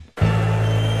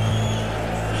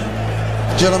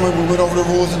Gentlemen, we went over the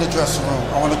rules in the dressing room.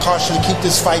 I want to caution you to keep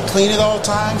this fight clean at all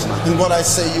times, and what I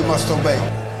say you must obey.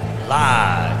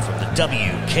 Live from the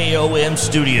WKOM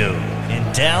studio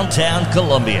in downtown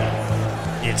Columbia,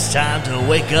 it's time to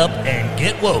wake up and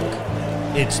get woke.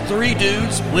 It's Three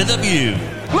Dudes with a View.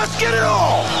 Let's get it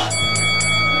all!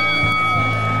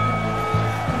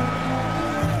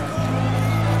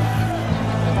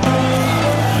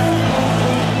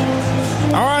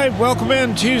 All right, welcome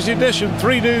in Tuesday edition,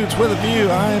 Three Dudes with a View.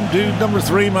 I am dude number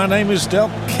 3. My name is Del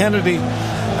Kennedy.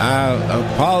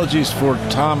 Apologies for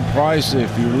Tom Price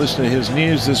if you're listening to his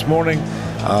news this morning.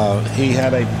 He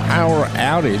had a power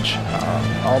outage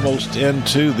almost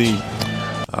into the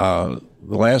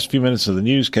last few minutes of the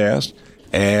newscast,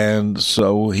 and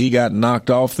so he got knocked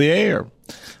off the air.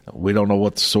 We don't know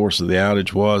what the source of the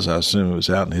outage was. I assume it was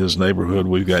out in his neighborhood.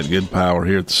 We've got good power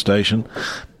here at the station.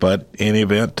 But in any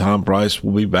event, Tom Price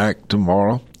will be back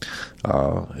tomorrow,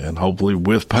 and hopefully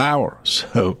with power.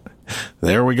 So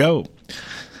there we go.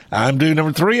 I'm dude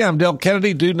number 3. I'm Del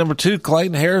Kennedy. Dude number 2,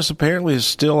 Clayton Harris, apparently is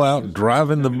still out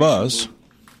driving the bus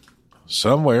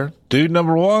somewhere. Dude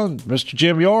number 1, Mr.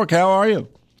 Jim York, how are you?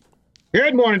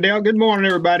 Good morning, Dale. Good morning,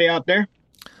 everybody out there.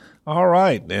 All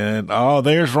right. And,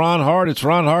 there's Ron Hart. It's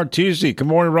Ron Hart Tuesday. Good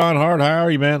morning, Ron Hart. How are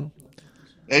you, man?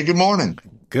 Hey, good morning.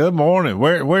 Good morning.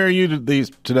 Where are you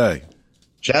today?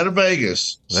 Chattanooga,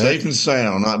 Vegas. Safe and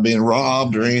sound, not being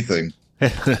robbed or anything.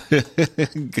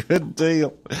 Good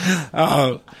deal.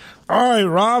 All right,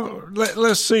 Rob,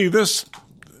 let's see. This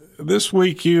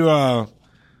week you are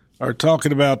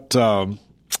talking about, how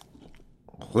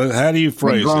do you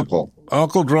phrase it?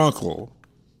 Uncle Drunkle.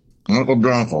 Uncle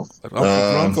Drunkle.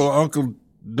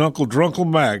 Uncle Drunkle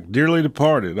Mac, dearly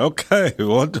departed. Okay,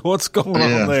 what's going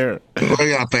on there? We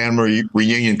got a family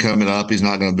reunion coming up. He's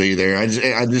not going to be there. I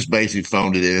just basically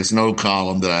phoned it in. It's an old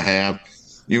column that I have.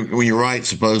 When you write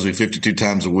supposedly 52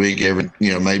 times a week,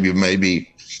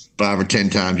 maybe 5 or 10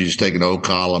 times, you just take an old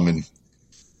column and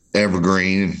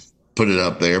evergreen and put it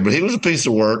up there. But he was a piece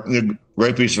of work, a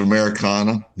great piece of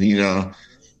Americana. He had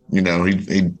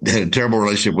a terrible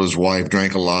relationship with his wife,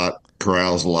 drank a lot,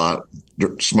 caroused a lot,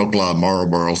 smoked a lot of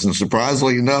Marlboros, and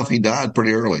surprisingly enough, he died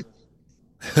pretty early.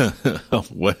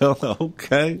 Well,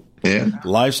 okay. Yeah.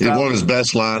 Lifestyle. One of his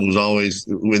best lines was always,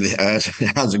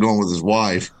 how's it going with his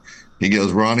wife? He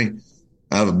goes, Ronnie,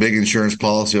 I have a big insurance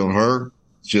policy on her.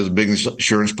 She has a big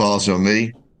insurance policy on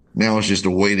me. Now it's just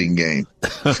a waiting game.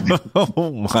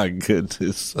 Oh, my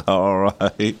goodness. All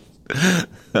right.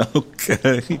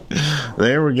 Okay.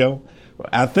 There we go.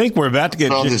 I think we're about to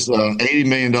get this $80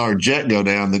 million jet go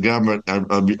down. The government,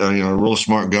 a real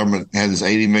smart government, had this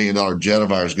 $80 million jet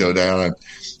of ours go down. I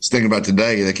was thinking about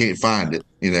today, they can't find it.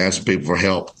 Asking people for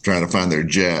help trying to find their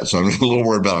jet. So I'm a little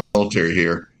worried about our military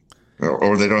here.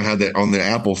 Or they don't have that on their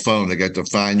Apple phone. They got to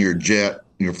find your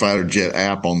fighter jet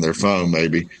app on their phone,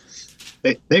 maybe.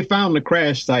 They found the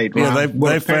crash site. Yeah,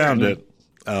 they found it.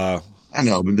 I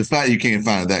know, but the fact you can't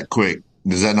find it that quick,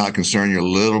 does that not concern you a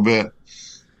little bit?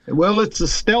 Well, it's a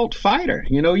stealth fighter.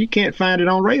 You can't find it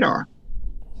on radar.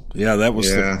 Yeah, that was.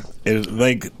 Yeah.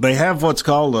 They have what's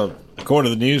called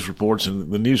according to the news reports,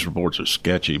 and the news reports are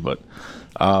sketchy, but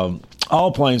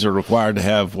all planes are required to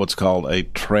have what's called a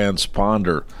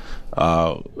transponder,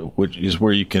 which is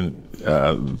where you can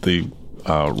the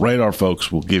radar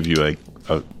folks will give you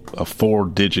a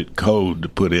 4-digit code to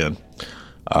put in.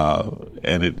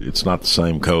 And it's not the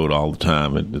same code all the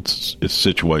time. It's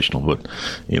situational, but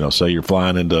say you're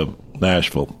flying into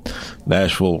Nashville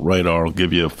radar will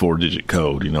give you a 4-digit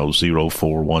code,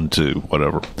 0412,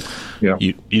 whatever. Yeah.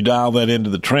 You dial that into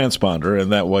the transponder,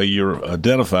 and that way you're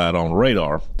identified on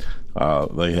radar.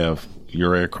 They have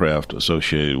your aircraft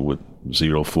associated with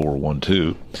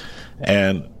 0412,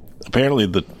 and apparently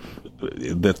that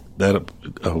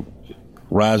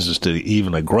rises to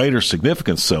even a greater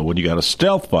significance so when you got a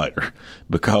stealth fighter,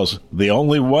 because the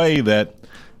only way that,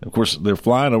 of course, they're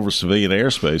flying over civilian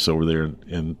airspace over there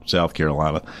in South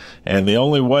Carolina, and the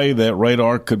only way that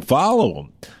radar could follow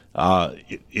them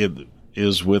it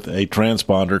is with a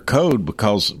transponder code,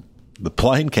 because the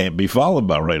plane can't be followed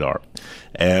by radar.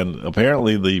 And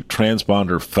apparently the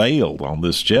transponder failed on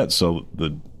this jet, so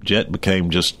the jet became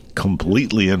just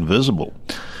completely invisible.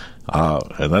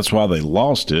 And that's why they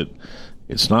lost it.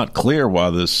 It's not clear why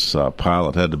this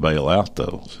pilot had to bail out,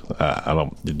 though. I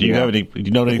don't. Do you have any? Do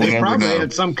you know anything? They probably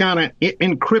had some kind of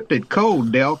encrypted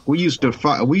code, Del. We used to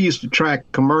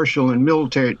track commercial and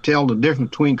military, tell the difference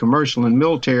between commercial and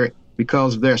military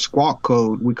because of their squawk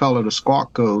code. We call it a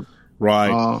squawk code.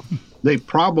 Right. They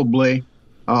probably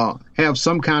have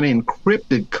some kind of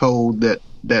encrypted code that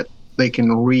they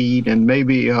can read, and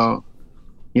maybe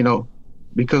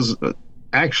because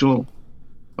actual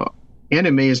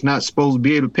enemy is not supposed to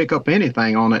be able to pick up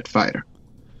anything on that fighter.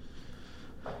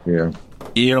 Yeah.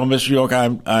 You know, Mr. York,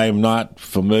 I'm not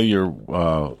familiar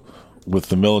with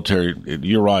the military.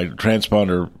 You're right.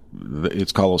 Transponder,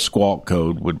 it's called a squawk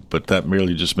code, but that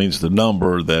merely just means the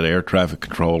number that air traffic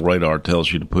control radar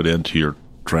tells you to put into your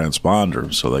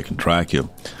transponder so they can track you.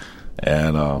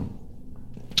 And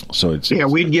so it's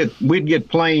we'd get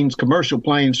planes, commercial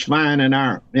planes, flying in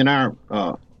our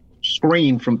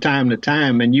screen from time to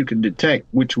time, and you could detect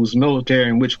which was military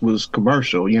and which was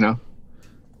commercial. You know,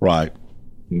 right.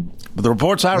 But the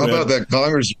reports I read. How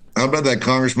about that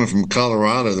congressman from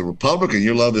Colorado, the Republican?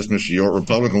 You love this, Mr. York.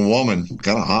 Republican woman,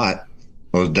 kind of hot.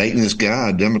 I was dating this guy,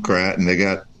 a Democrat, and they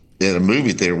had a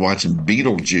movie theater watching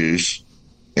Beetlejuice,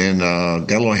 and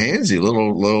got a little handsy,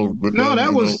 little. No,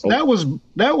 that was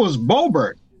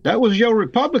Boebert. That was your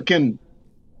Republican.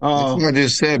 That's what I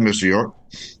just said, Mr. York.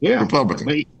 Yeah,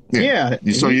 Republican. Yeah.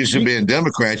 You're so used to being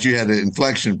Democrat, you had an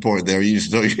inflection point there. You're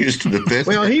so used to the fifth.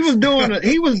 Well, he was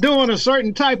doing a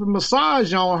certain type of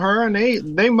massage on her, and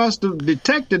they must have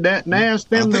detected that and asked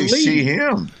them to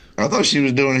leave. I thought she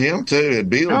was doing him too at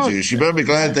Beetlejuice. You better be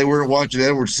glad they weren't watching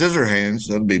Edward Scissorhands.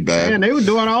 That'd be bad. Man, they were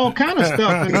doing all kind of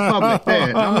stuff in the public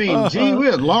there. I mean, gee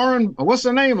whiz, Lauren, what's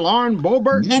her name? Lauren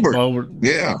Boebert? Boebert.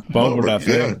 Yeah. Boebert, I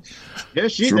think. Yeah,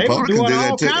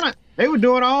 they were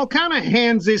doing all kind of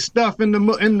handsy stuff in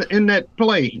that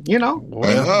play, you know.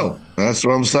 I know. That's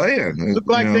what I'm saying. Looked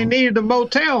like they needed a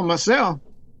motel myself.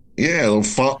 Yeah,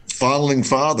 little fondling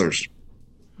fathers.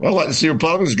 Well, I like to see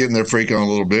Republicans getting their freak on a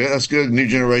little bit. That's good. New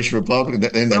generation Republican.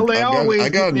 And I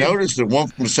got to notice that one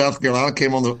from South Carolina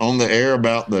came on the air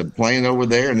about the plane over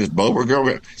there, and this Boebert girl.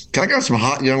 I got some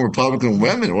hot young Republican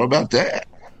women. What about that?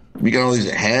 We got all these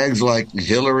hags like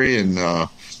Hillary and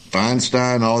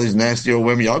Feinstein, all these nasty old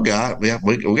women y'all got. We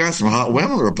got some hot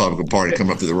women in the Republican Party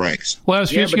come up through the ranks. Well,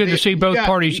 it's just good to see both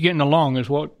parties getting along. Is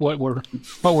what we're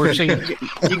seeing.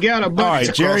 You got a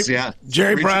bunch. All right,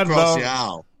 Jerry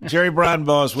Bridenbaugh. Jerry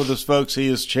Bridenbaugh is with us, folks. He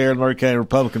is chair of the Maury County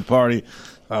Republican Party,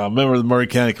 member of the Maury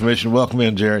County Commission. Welcome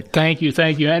in, Jerry. Thank you.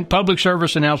 And public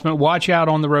service announcement: watch out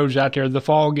on the roads out there. The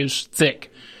fog is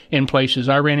thick in places.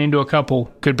 I ran into a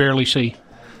couple, could barely see.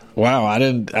 Wow, I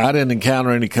didn't encounter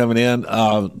any coming in.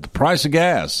 The price of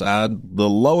gas, the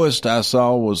lowest I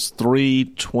saw was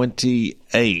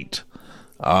 $3.28,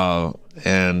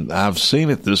 and I've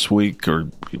seen it this week,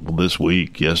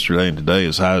 yesterday and today,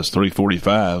 as high as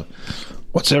 $3.45.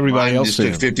 What's everybody else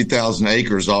seeing? Just took 50,000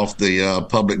 acres off the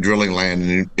public drilling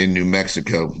land in New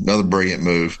Mexico. Another brilliant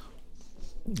move.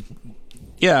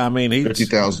 Yeah, I mean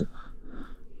 50,000.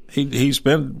 He's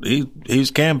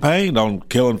campaigned on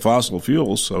killing fossil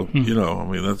fuels, so you know, I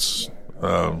mean that's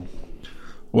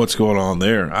what's going on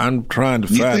there. I'm trying to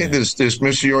find. You think this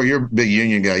Mr. York, you're a big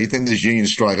union guy. You think this union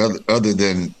strike, other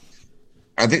than,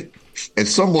 I think at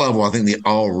some level, I think they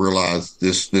all realize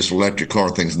this electric car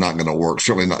thing's not going to work.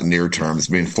 Certainly not near term. It's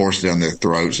being forced down their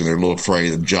throats, and they're a little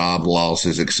afraid of job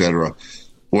losses, et cetera.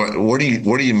 What do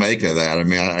you make of that? I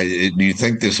mean, do you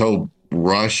think this whole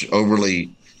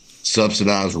overly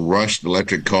subsidized rushed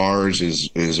electric cars is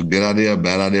a good idea, a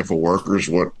bad idea for workers?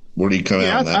 What do you come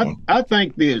out on that one? I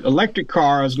think the electric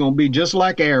car is going to be just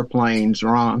like airplanes,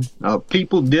 Ron.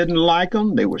 People didn't like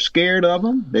them. They were scared of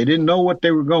them. They didn't know what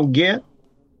they were going to get.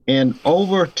 And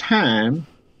over time,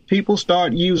 people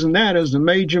start using that as the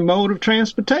major mode of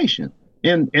transportation.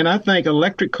 And I think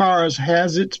electric cars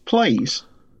has its place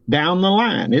down the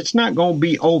line. It's not going to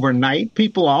be overnight.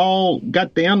 People all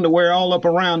got the underwear all up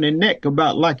around their neck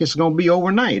about like it's going to be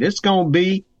overnight. It's going to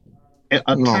be a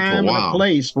time and a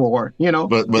place for, you know.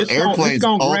 But airplanes it's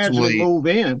going to gradually move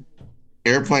in.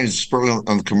 Airplanes, certainly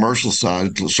on the commercial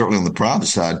side, certainly on the private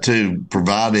side too,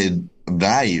 provided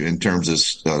value in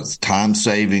terms of time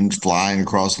savings, flying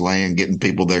across land, getting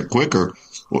people there quicker.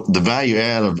 The value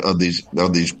add of these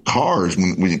cars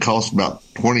when it costs about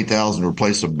 $20,000 to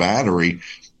replace a battery.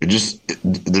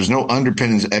 There's no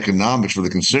underpinnings of economics for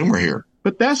the consumer here.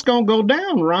 But that's going to go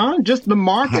down, Ron. Just the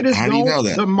market is going. How do you know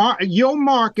that? Your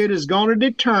market is going to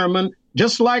determine,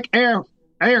 just like airline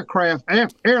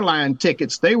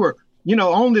tickets. They were,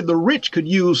 only the rich could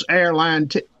use airline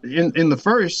in the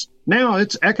first. Now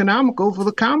it's economical for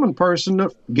the common person to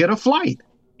get a flight,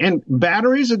 and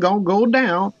batteries are going to go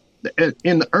down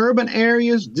in the urban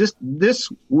areas. This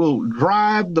will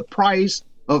drive the price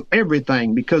of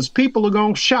everything because people are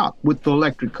going to shop with the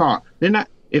electric car. They're not.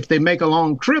 If they make a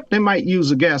long trip, they might use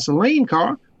a gasoline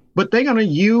car, but they're going to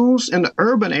use in the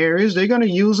urban areas. They're going to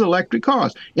use electric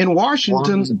cars. In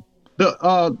Washington,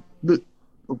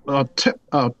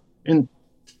 in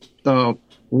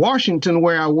Washington,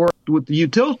 where I worked with the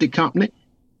utility company,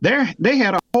 they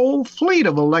had a whole fleet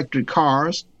of electric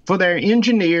cars for their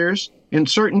engineers and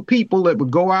certain people that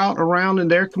would go out around in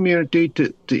their community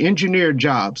to engineer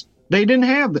jobs. They didn't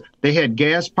have they had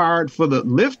gas powered for the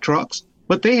lift trucks,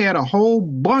 but they had a whole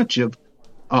bunch of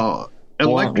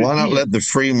electric. Why not let the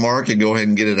free market go ahead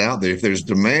and get it out there? If there's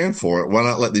demand for it, why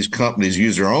not let these companies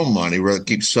use their own money rather than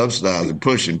keep subsidizing,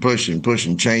 pushing,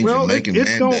 changing, making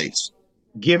mandates?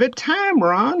 Give it time,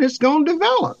 Ron. It's going to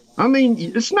develop. I mean,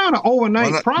 it's not an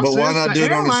overnight process. But why not do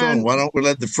it on its own? Why don't we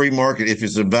let the free market, if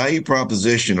it's a value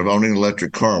proposition of owning an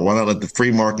electric car, why not let the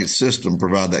free market system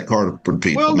provide that car for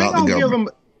people, not the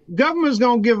government? Government's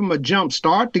going to give them a jump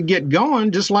start to get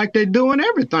going, just like they do in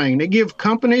everything. They give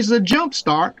companies a jump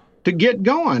start to get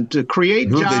going, to create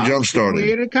jobs. Who they jump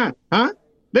starting?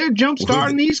 They're jump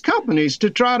starting these companies to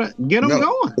try to get them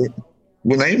going.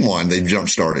 Well, name one they've jump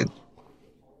started.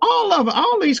 All of them,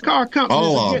 all these car companies.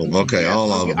 All of them. Okay,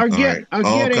 all of them. Are getting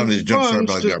companies jump started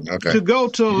by the government. Okay. To go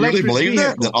to electric vehicles. You really believe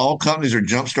vehicles. that all companies are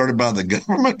jump started by the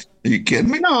government? Are you kidding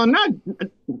me? No, not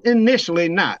initially,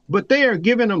 not. But they are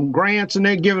giving them grants and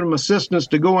they're giving them assistance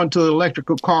to go into the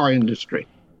electrical car industry.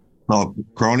 Oh,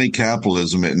 crony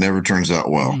capitalism, it never turns out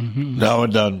well. Mm-hmm. No,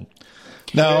 it doesn't.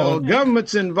 No,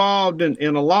 government's involved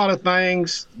in a lot of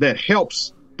things that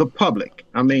helps the public.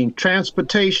 I mean,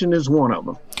 transportation is one of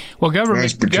them. Well,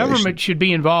 government should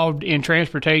be involved in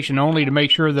transportation only to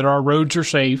make sure that our roads are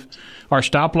safe, our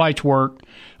stoplights work,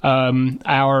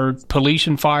 our police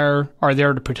and fire are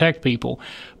there to protect people.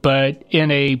 But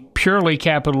in a purely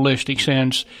capitalistic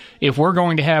sense, if we're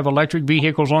going to have electric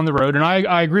vehicles on the road, and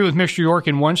I agree with Mr. York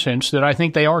in one sense that I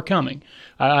think they are coming.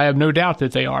 I have no doubt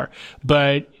that they are.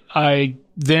 But I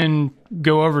then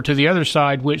go over to the other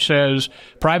side, which says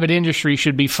private industry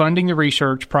should be funding the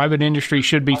research, private industry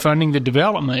should be funding the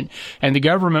development, and the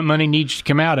government money needs to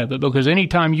come out of it, because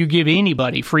anytime you give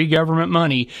anybody free government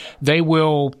money,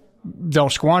 they'll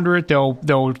squander it.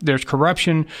 There's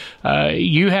corruption.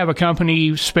 You have a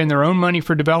company spend their own money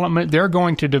for development. They're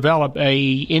going to develop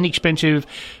a inexpensive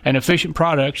and efficient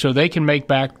product so they can make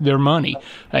back their money.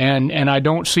 And I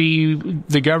don't see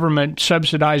the government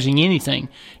subsidizing anything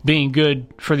being good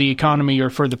for the economy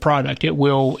or for the product. It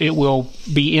will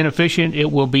be inefficient.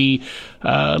 It will be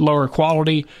lower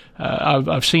quality.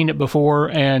 I've seen it before,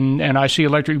 and I see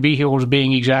electric vehicles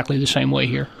being exactly the same way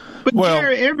here. But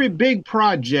Jerry, every big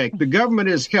project, the government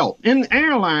has helped. In the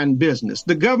airline business,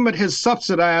 the government has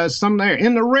subsidized some there.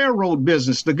 In the railroad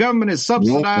business, the government has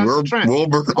subsidized.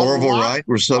 Wilbur, Orville Wright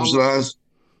were subsidized.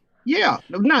 Yeah,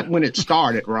 not when it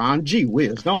started, Ron. Gee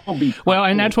whiz, don't be. Well,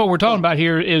 and that's what we're talking about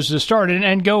here is the start,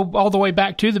 and go all the way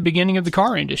back to the beginning of the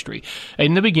car industry.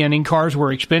 In the beginning, cars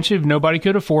were expensive; nobody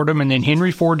could afford them, and then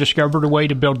Henry Ford discovered a way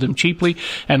to build them cheaply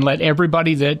and let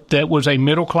everybody that was a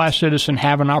middle class citizen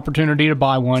have an opportunity to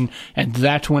buy one, and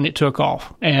that's when it took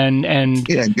off. And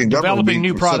developing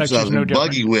new products is no different.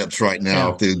 Buggy whips right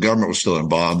now. If the government was still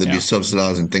involved, they'd be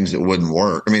subsidizing things that wouldn't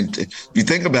work. I mean, if you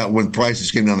think about when prices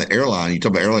came down the airline, you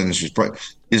talk about airline.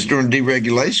 It's during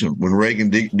deregulation when Reagan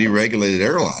deregulated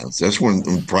airlines. That's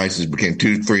when prices became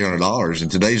 $200-$300. In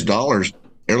today's dollars,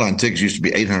 airline tickets used to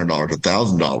be $800,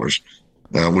 $1,000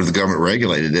 when the government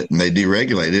regulated it, and they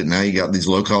deregulated it. And now you got these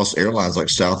low cost airlines like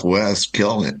Southwest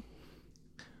killing it.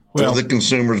 Well, for the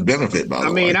consumer's benefit, by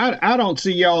the way. I don't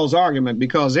see y'all's argument,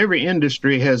 because every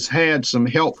industry has had some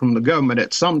help from the government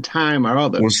at some time or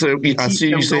other. Well, so I see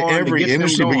you say every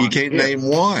industry, but you can't name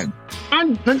one.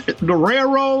 The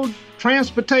railroad,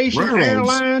 transportation,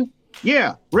 airline.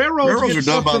 Yeah, railroads are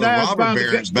done by the robber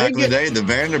barons back in the day. The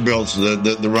Vanderbilts,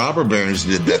 the robber barons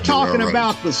did that. You're talking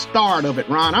about the start of it,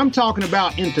 Ron. I'm talking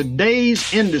about in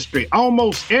today's industry.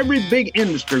 Almost every big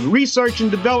industry, research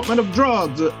and development of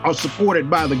drugs are supported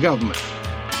by the government.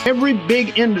 Every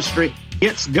big industry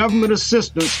gets government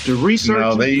assistance to research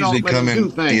and development and do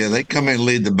things. Yeah, they come in and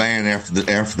lead the band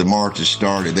after the march has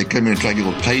started. They come in and try to get a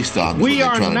little taste of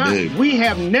it. We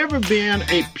have never been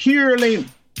a purely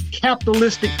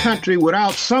capitalistic country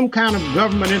without some kind of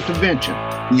government intervention.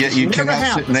 Yet you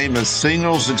cannot name a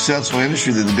single successful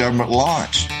industry that the government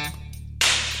launched.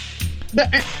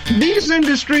 These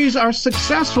industries are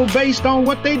successful based on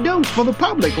what they do for the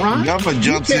public, Ron. The government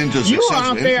jumps into a successful industry. You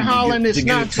out there hollering it's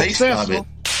not successful.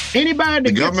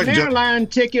 Anybody that gets an airline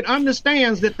ticket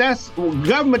understands that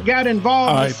government got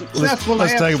involved in successful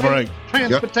let's take a break.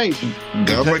 Transportation.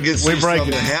 Government gets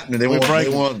something happening. They want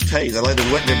to take. They like to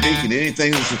wet their beak in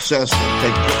anything that's successful.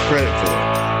 Take credit for it.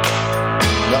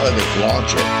 Not let them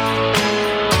launch it.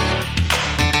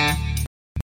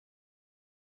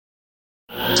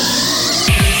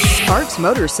 Parks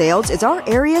Motor Sales is our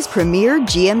area's premier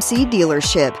GMC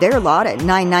dealership. Their lot at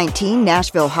 919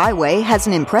 Nashville Highway has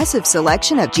an impressive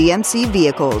selection of GMC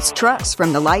vehicles. Trucks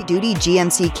from the light-duty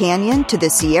GMC Canyon to the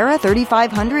Sierra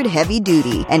 3500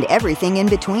 heavy-duty and everything in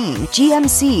between.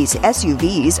 GMC's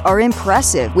SUVs are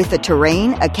impressive with the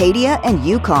Terrain, Acadia, and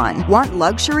Yukon. Want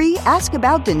luxury? Ask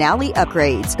about Denali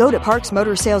Upgrades. Go to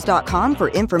parksmotorsales.com for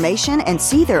information and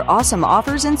see their awesome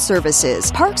offers and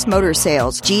services. Parks Motor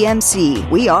Sales, GMC.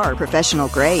 We are professional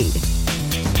grade.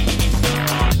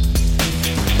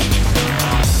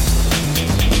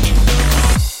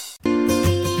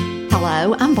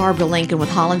 Hello, I'm Barbara Lincoln with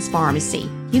Holland's Pharmacy.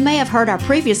 You may have heard our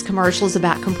previous commercials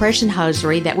about compression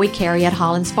hosiery that we carry at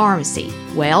Holland's Pharmacy.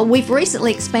 Well, we've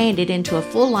recently expanded into a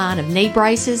full line of knee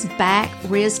braces, back,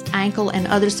 wrist, ankle, and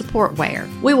other support wear.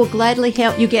 We will gladly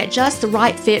help you get just the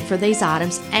right fit for these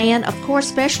items and, of course,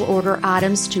 special order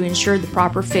items to ensure the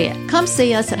proper fit. Come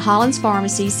see us at Holland's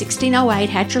Pharmacy, 1608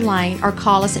 Hatcher Lane, or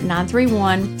call us at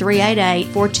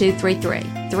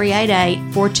 931-388-4233.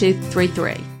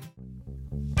 388-4233.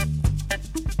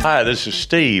 Hi, this is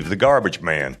Steve, the Garbage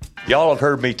Man. Y'all have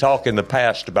heard me talk in the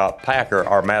past about Packer,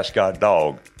 our mascot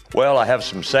dog. Well, I have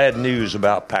some sad news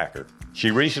about Packer.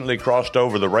 She recently crossed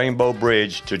over the Rainbow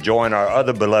Bridge to join our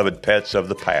other beloved pets of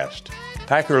the past.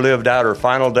 Packer lived out her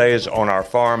final days on our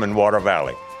farm in Water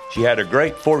Valley. She had a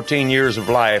great 14 years of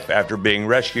life after being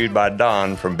rescued by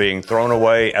Don from being thrown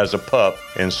away as a pup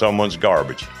in someone's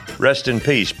garbage. Rest in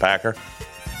peace, Packer.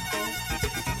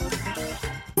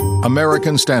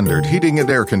 American Standard Heating and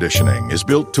Air Conditioning is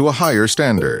built to a higher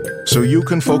standard, so you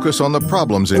can focus on the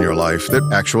problems in your life that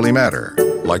actually matter,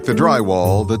 like the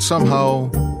drywall that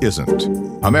somehow isn't.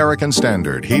 American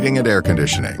Standard Heating and Air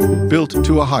Conditioning, built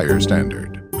to a higher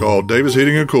standard. Call Davis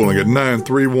Heating and Cooling at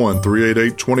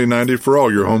 931-388-2090 for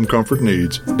all your home comfort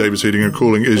needs. Davis Heating and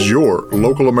Cooling is your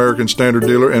local American Standard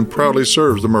dealer and proudly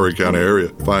serves the Murray County area.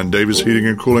 Find Davis Heating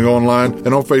and Cooling online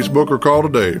and on Facebook or call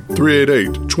today,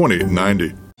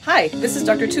 388-2090. Hi, this is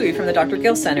Dr. Tui from the Dr.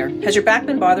 Gill Center. Has your back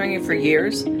been bothering you for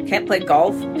years? Can't play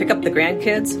golf, pick up the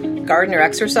grandkids, garden or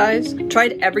exercise?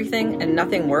 Tried everything and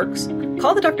nothing works?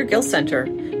 Call the Dr. Gill Center.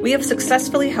 We have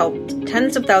successfully helped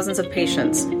tens of thousands of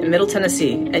patients in Middle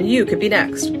Tennessee, and you could be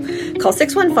next. Call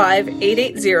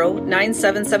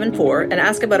 615-880-9774 and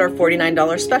ask about our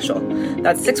 $49 special.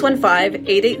 That's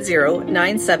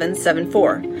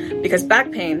 615-880-9774. Because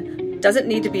back pain doesn't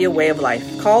need to be a way of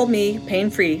life. Call me,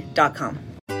 painfree.com.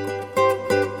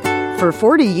 For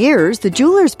 40 years, the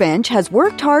Jewelers Bench has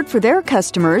worked hard for their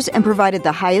customers and provided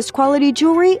the highest quality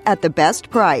jewelry at the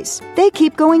best price. They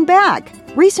keep going back.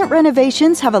 Recent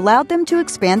renovations have allowed them to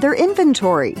expand their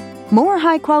inventory. More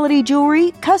high-quality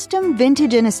jewelry, custom,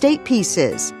 vintage, and estate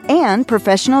pieces, and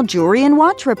professional jewelry and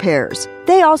watch repairs.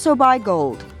 They also buy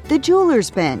gold. The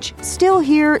Jewelers Bench, still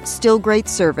here, still great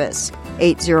service.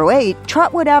 808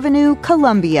 Trotwood Avenue,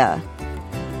 Columbia.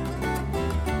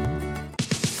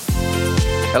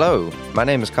 Hello, my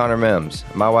name is Connor Mims.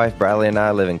 My wife Bradley and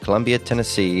I live in Columbia,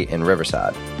 Tennessee in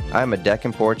Riverside. I am a deck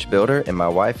and porch builder and my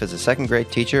wife is a second grade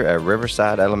teacher at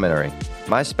Riverside Elementary.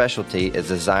 My specialty is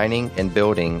designing and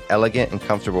building elegant and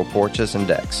comfortable porches and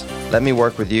decks. Let me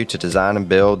work with you to design and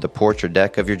build the porch or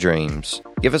deck of your dreams.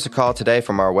 Give us a call today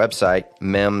from our website,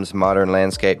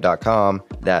 mimsmodernlandscape.com.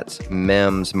 That's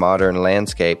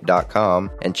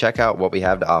mimsmodernlandscape.com and check out what we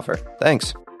have to offer.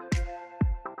 Thanks.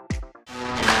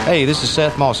 Hey, this is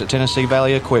Seth Moss at Tennessee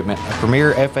Valley Equipment, a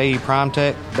premier FAE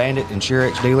PrimeTech, Bandit, and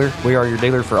Surex dealer. We are your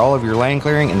dealer for all of your land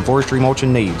clearing and forestry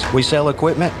mulching needs. We sell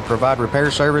equipment, provide repair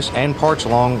service, and parts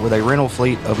along with a rental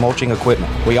fleet of mulching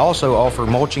equipment. We also offer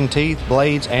mulching teeth,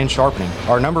 blades, and sharpening.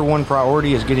 Our number one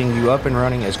priority is getting you up and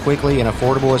running as quickly and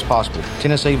affordable as possible.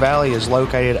 Tennessee Valley is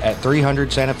located at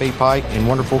 300 Santa Fe Pike in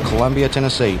wonderful Columbia,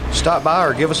 Tennessee. Stop by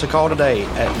or give us a call today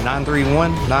at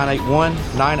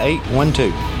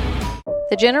 931-981-9812.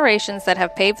 The generations that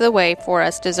have paved the way for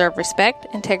us deserve respect,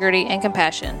 integrity, and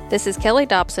compassion. This is Kelly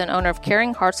Dobson, owner of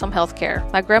Caring Hearts Home Healthcare.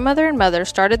 My grandmother and mother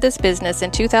started this business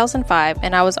in 2005,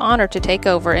 and I was honored to take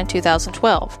over in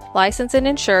 2012. Licensed and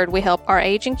insured, we help our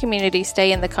aging community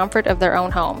stay in the comfort of their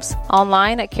own homes.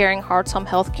 Online at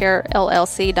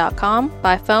CaringHeartsHomeHealthCareLLC.com,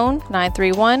 by phone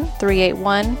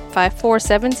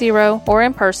 931-381-5470, or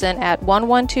in person at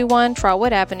 1121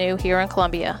 Trotwood Avenue here in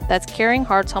Columbia. That's Caring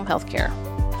Hearts Home Healthcare.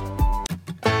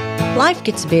 Life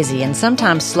gets busy, and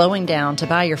sometimes slowing down to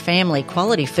buy your family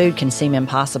quality food can seem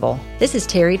impossible. This is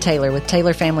Terry Taylor with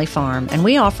Taylor Family Farm, and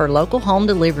we offer local home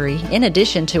delivery in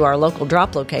addition to our local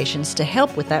drop locations to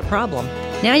help with that problem.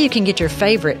 Now you can get your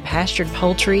favorite pastured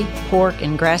poultry, pork,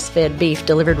 and grass-fed beef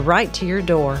delivered right to your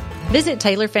door. Visit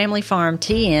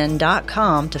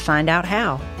TaylorFamilyFarmTN.com to find out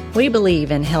how. We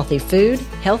believe in healthy food,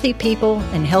 healthy people,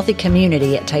 and healthy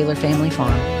community at Taylor Family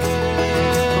Farm.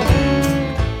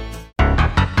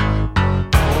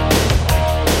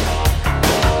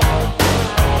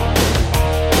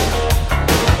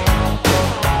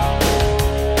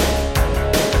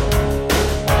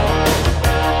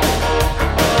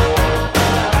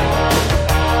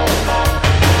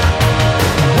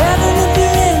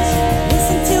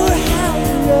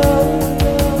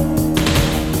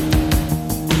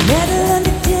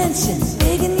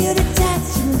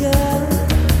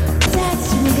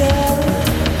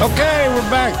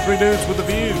 Three Dudes with a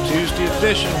View, Tuesday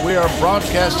edition. We are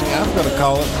broadcasting, I'm going to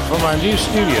call it, from our new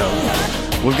studio.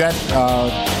 We've got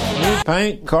new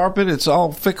paint, carpet. It's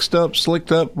all fixed up,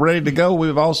 slicked up, ready to go.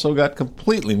 We've also got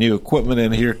completely new equipment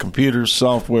in here, computers,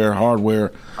 software,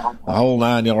 hardware, the whole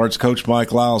 9 yards. Coach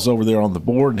Mike Lyle's over there on the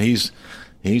board, and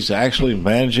he's actually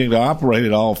managing to operate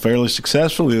it all fairly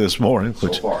successfully this morning.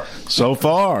 So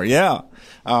far, yeah.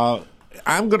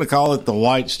 I'm going to call it the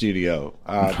White Studio.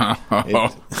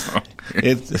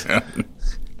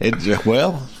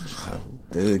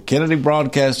 Kennedy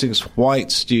Broadcasting's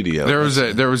White Studio.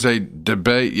 There was a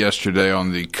debate yesterday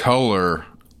on the color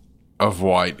of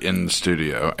white in the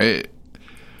studio.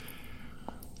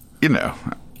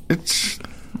 It's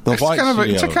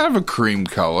kind of a cream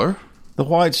color. The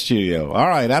White Studio. All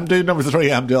right, I'm dude number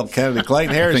 3. I'm Del Kennedy.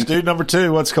 Clayton Harris, dude number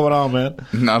 2. What's going on, man?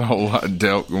 Not a whole lot,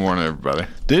 Del. Good morning, everybody.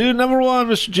 Dude number 1,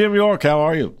 Mr. Jim York. How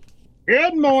are you?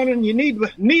 Good morning. You need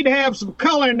to have some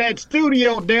color in that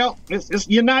studio, Del.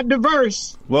 You're not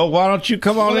diverse. Well, why don't you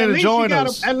come on in and join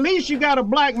us? At least you got a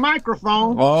black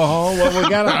microphone. Oh, well, we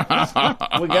got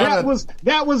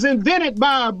that was invented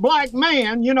by a black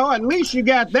man. At least you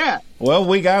got that. Well,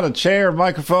 we got a chair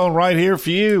microphone right here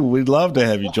for you. We'd love to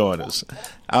have you join us.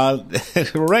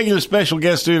 Regular special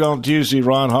guest dude on Tuesday,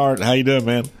 Ron Hart. How you doing,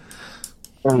 man?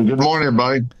 Good morning,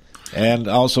 everybody. And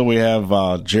also we have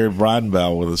Jerry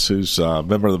Breidenbauer with us, who's a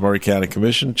member of the Maury County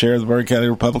Commission, chair of the Maury County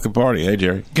Republican Party. Hey,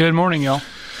 Jerry. Good morning, y'all.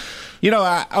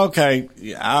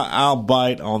 I'll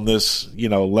bite on this,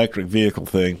 electric vehicle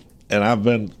thing, and I've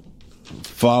been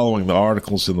following the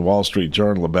articles in the Wall Street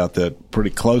Journal about that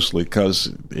pretty closely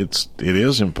because it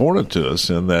is important to us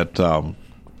in that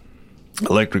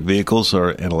electric vehicles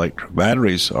and electric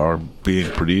batteries are being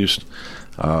produced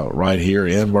right here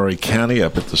in Maury County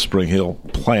up at the Spring Hill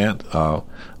plant.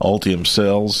 Ultium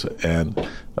Cells and,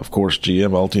 of course,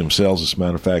 GM Ultium Cells is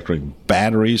manufacturing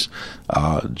batteries.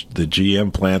 The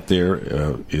GM plant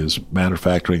there is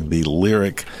manufacturing the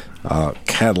Lyric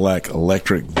Cadillac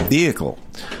electric vehicle.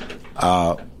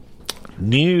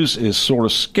 News is sort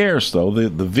of scarce, though.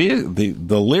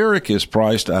 The Lyric is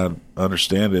priced, I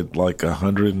understand it, like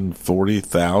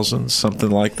 $140,000, something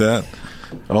like that.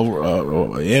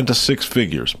 Over into six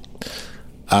figures.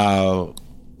 Now,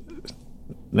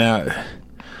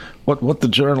 what the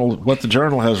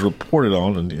journal has reported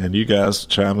on, and you guys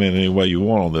chime in any way you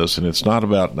want on this, and it's not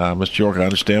about Mr. York. I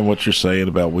understand what you're saying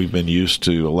about we've been used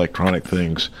to electronic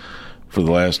things for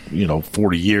the last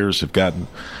 40 years have gotten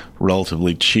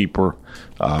relatively cheaper.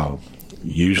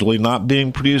 Usually not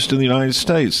being produced in the United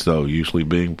States, though. Usually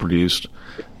being produced,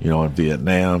 in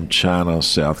Vietnam, China,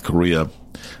 South Korea.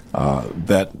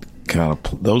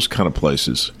 Those kind of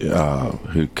places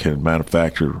who can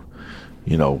manufacture,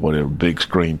 whatever, big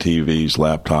screen TVs,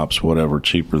 laptops, whatever,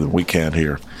 cheaper than we can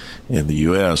here in the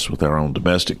U.S. with our own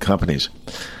domestic companies.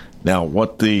 Now,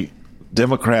 what the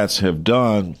Democrats have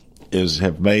done is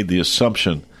have made the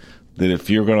assumption that if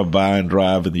you're going to buy and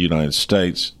drive in the United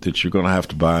States, that you're going to have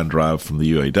to buy and drive from the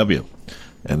UAW,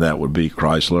 and that would be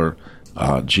Chrysler,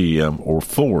 GM, or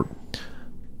Ford.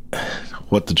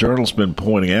 What the journal's been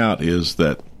pointing out is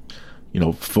that,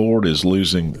 Ford is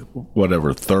losing,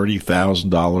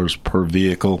 $30,000 per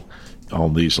vehicle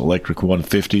on these electric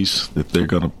 150s that they're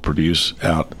going to produce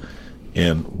out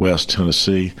in West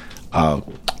Tennessee.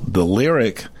 The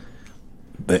Lyric,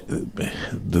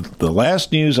 the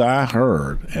last news I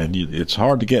heard, and it's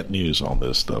hard to get news on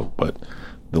this, though, but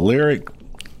the Lyric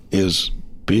is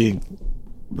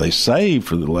they say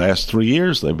for the last 3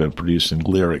 years they've been producing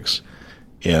Lyrics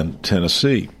in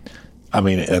Tennessee, at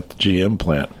the GM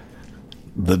plant.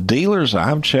 The dealers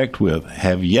I've checked with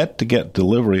have yet to get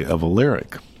delivery of a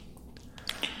Lyric.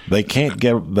 They can't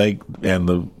get and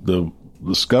the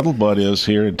scuttlebutt is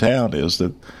here in town is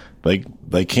that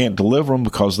they can't deliver them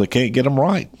because they can't get them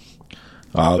right.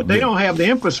 But they don't have the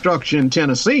infrastructure in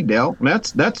Tennessee, Del.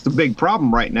 That's the big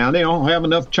problem right now. They don't have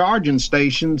enough charging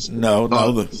stations.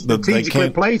 Strategically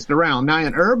placed around. Now,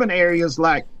 in urban areas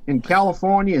like in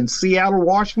California and Seattle,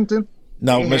 Washington.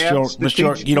 No, Mr.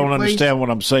 York, you don't understand what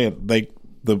I'm saying.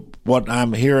 what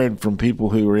I'm hearing from people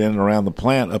who are in and around the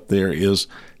plant up there is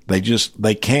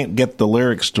they can't get the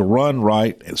lyrics to run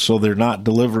right, so they're not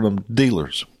delivering them to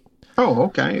dealers. Oh,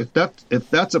 okay. If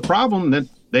that's a problem, then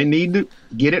they need to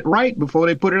get it right before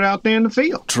they put it out there in the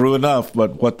field. True enough,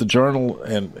 but what the Journal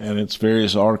and its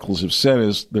various articles have said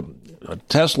is that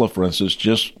Tesla, for instance,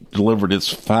 just delivered its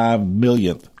 5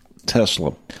 millionth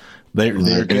Tesla.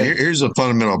 Here's a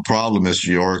fundamental problem, Mr.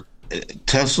 York.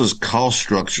 Tesla's cost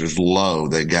structure is low.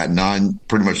 They got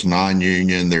pretty much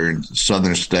non-union. They're in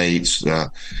southern states,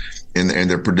 and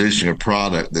they're producing a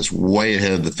product that's way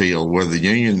ahead of the field, where the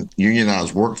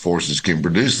unionized workforces can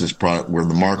produce this product where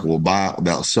the market will buy it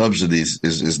without subsidies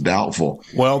is doubtful.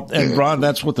 Well, and Ron,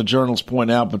 that's what the journals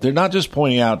point out, but they're not just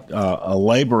pointing out a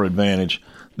labor advantage.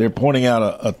 They're pointing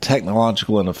out a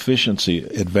technological and efficiency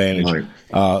advantage.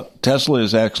 Right. Tesla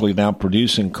is actually now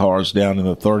producing cars down in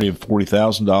the $30,000 and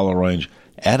 $40,000 range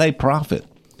at a profit.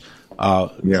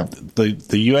 The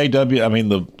UAW, I mean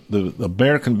the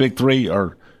American Big Three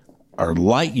are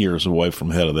light years away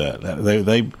from ahead of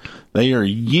that. They are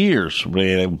years from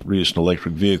being able to produce an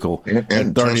electric vehicle.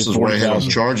 And Tesla's way ahead on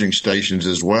charging stations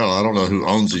as well. I don't know who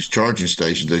owns these charging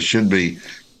stations. They should be.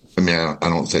 I mean, I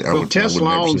don't think. Well,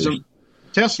 Tesla owns them.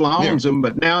 Tesla owns them,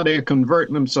 but now they're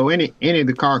converting them so any of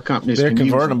the car companies can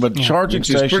use them. But charging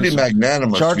stations, it's pretty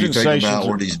magnanimous. Charging if you think about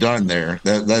what he's done there.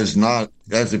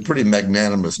 That's a pretty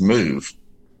magnanimous move.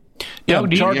 Yeah,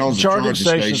 charging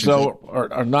stations though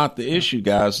are not the issue,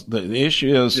 guys. The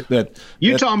issue is that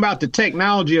you're talking about the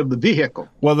technology of the vehicle.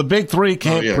 Well, the Big Three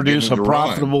can't produce a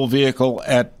profitable vehicle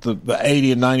at the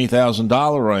 $80,000 and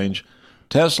 $90,000 range.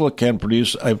 Tesla can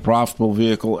produce a profitable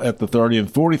vehicle at the $30,000 and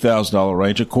 $40,000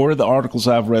 range, according to the articles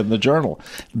I've read in the Journal.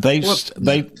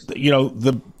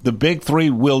 The Big Three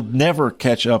will never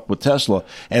catch up with Tesla.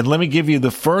 And let me give you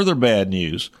the further bad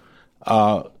news.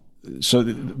 So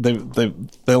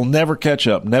they'll never catch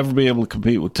up, never be able to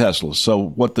compete with Tesla. So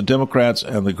what the Democrats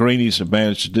and the Greenies have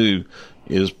managed to do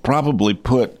is probably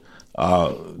put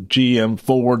GM,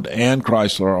 Ford, and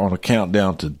Chrysler on a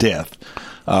countdown to death.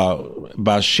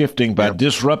 By disrupting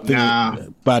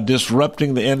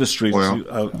the industry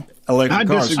to electric cars. I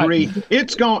disagree.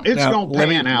 It's going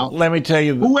pan out. Let me tell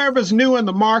you, whoever's new in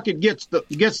the market gets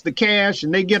the cash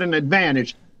and they get an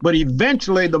advantage. But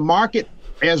eventually, the market,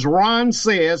 as Ron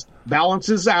says,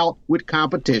 balances out with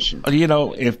competition. You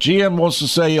know, if GM wants to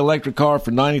sell you an electric car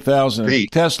for $90,000, and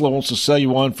Tesla wants to sell you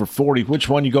one for $40,000, which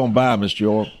one you gonna buy, Mr.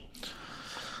 York?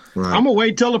 Right. I'm gonna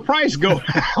wait till the price goes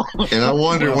down. And I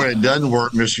wonder when it doesn't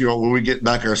work, Mr. York, will we get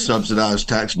back our subsidized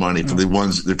tax money for the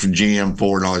ones that from GM,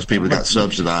 Ford, and all these people that got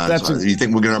subsidized? You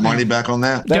think we'll get our money back on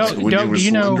that?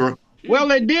 Well,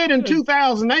 they did in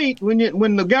 2008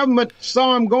 when the government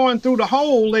saw them going through the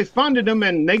hole. They funded them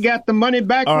and they got the money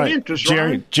back with interest.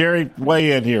 Jerry,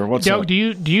 weigh in here. What's up? Do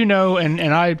you know?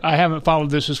 And I haven't followed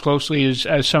this as closely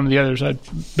as some of the others.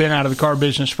 I've been out of the car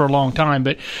business for a long time.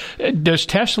 But does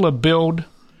Tesla build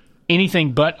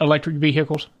anything but electric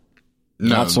vehicles? No.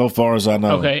 Not so far as I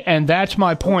know. Okay, and that's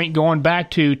my point. Going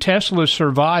back to Tesla's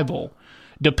survival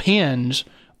depends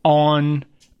on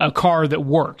a car that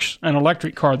works, an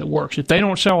electric car that works. If they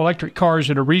don't sell electric cars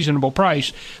at a reasonable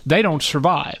price, they don't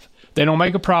survive. They don't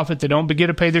make a profit. They don't get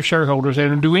to pay their shareholders. They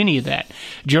don't do any of that.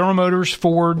 General Motors,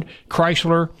 Ford,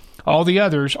 Chrysler, all the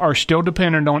others are still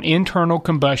dependent on internal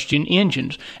combustion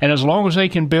engines. And as long as they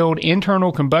can build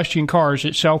internal combustion cars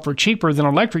that sell for cheaper than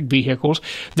electric vehicles,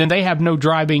 then they have no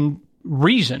driving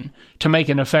reason to make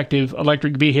an effective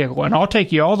electric vehicle. And I'll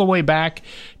take you all the way back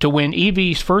to when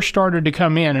EVs first started to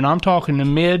come in, and I'm talking the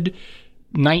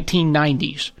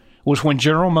mid-1990s, was when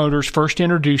General Motors first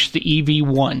introduced the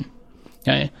EV1.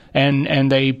 Okay.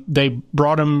 And they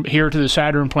brought them here to the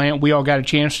Saturn plant. We all got a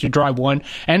chance to drive one.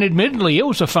 And admittedly, it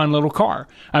was a fun little car.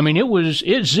 I mean,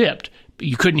 it zipped.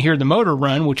 You couldn't hear the motor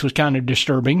run, which was kind of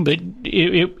disturbing, but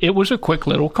it was a quick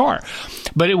little car.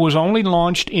 But it was only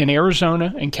launched in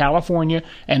Arizona and California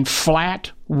and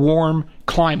flat, warm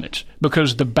climates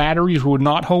because the batteries would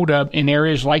not hold up in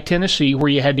areas like Tennessee where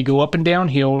you had to go up and down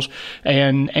hills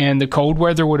and the cold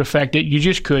weather would affect it. You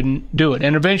just couldn't do it.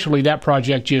 And eventually that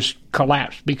project just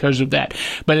collapsed because of that.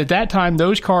 But at that time,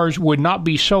 those cars would not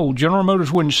be sold. General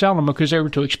Motors wouldn't sell them because they were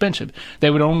too expensive. They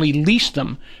would only lease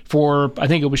them for, I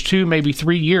think it was 2, maybe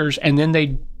 3 years, and then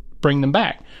they'd bring them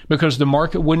back because the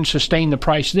market wouldn't sustain the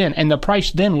price then. And the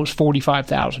price then was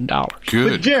 $45,000.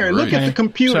 Good. But Jerry, look at the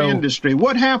computer industry.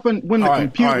 What happened when the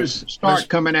computers start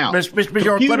coming out?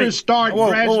 Computers start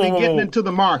gradually getting into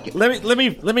the market. Let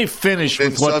me finish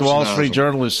with what the Wall Street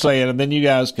Journal is saying, and then you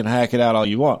guys can hack it out all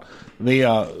you want.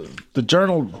 The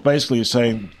Journal basically is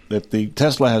saying that the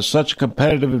Tesla has such a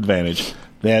competitive advantage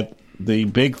that the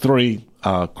Big Three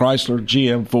Chrysler,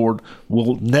 GM, Ford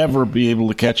will never be able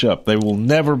to catch up. They will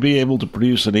never be able to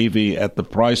produce an EV at the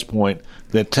price point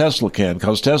that Tesla can,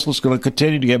 because Tesla's going to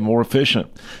continue to get more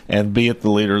efficient and be at the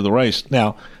leader of the race.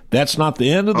 Now, that's not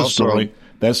the end of the story.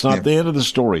 That's not the end of the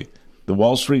story. The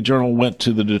Wall Street Journal went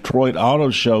to the Detroit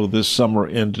Auto Show this summer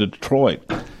in Detroit,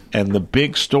 and the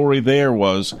big story there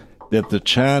was that the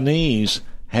Chinese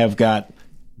have got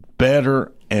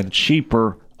better and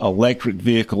cheaper electric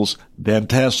vehicles than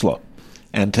Tesla.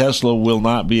 And Tesla will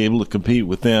not be able to compete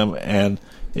with them. And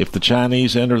if the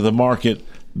Chinese enter the market,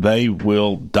 they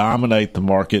will dominate the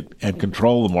market and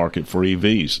control the market for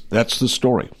EVs. That's the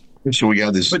story. So we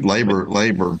got this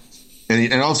labor.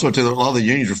 And also, a lot of the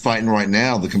unions are fighting right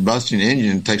now. The combustion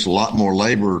engine takes a lot more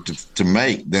labor to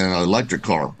make than an electric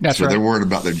car. That's right. They're worried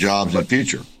about their jobs in the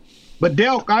future. But,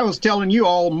 Delk, I was telling you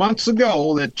all months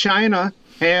ago that China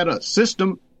had a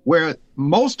system where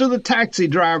most of the taxi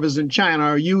drivers in China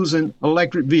are using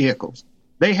electric vehicles.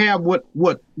 They have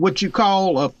what you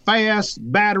call a fast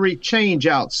battery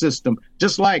change-out system,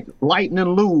 just like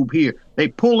Lightning Lube here. They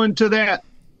pull into that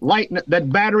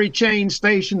battery change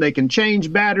station. They can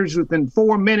change batteries within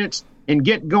 4 minutes and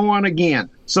get going again.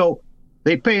 So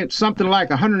they pay something like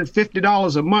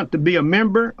 $150 a month to be a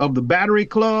member of the battery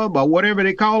club or whatever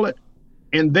they call it,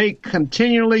 and they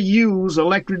continually use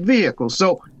electric vehicles.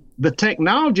 So the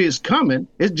technology is coming.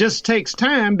 It just takes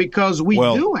time because we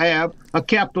do have a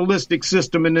capitalistic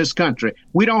system in this country.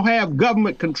 We don't have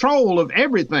government control of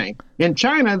everything. In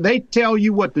China, they tell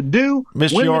you what to do,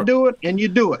 to do it, and you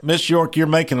do it. Miss York, you're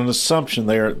making an assumption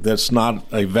there that's not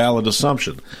a valid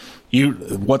assumption.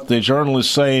 What the journal is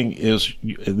saying is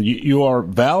you are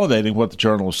validating what the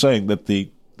journal is saying, that the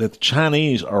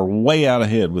Chinese are way out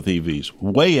ahead with EVs,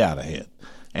 way out ahead.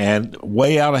 And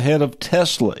way out ahead of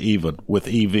Tesla even with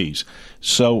EVs.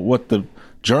 So what the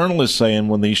journal is saying,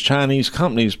 when these Chinese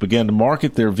companies begin to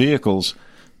market their vehicles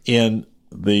in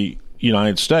the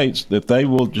United States, that they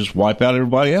will just wipe out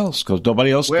everybody else because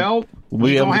nobody else will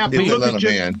be able to compete. You're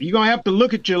going to have to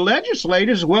look at your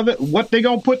legislators, what they're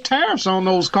going to put tariffs on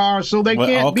those cars so they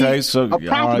can't be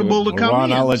profitable to come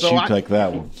Ron, in. I'll let you take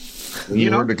that one.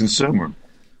 You heard the consumer.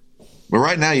 But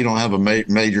right now, you don't have a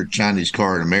major Chinese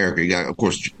car in America. You got, of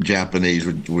course, Japanese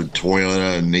with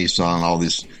Toyota and Nissan, all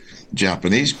these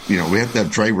Japanese. We have to have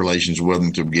trade relations with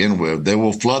them to begin with. They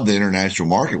will flood the international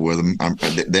market with them.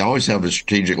 They always have a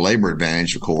strategic labor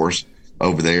advantage, of course,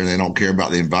 over there. They don't care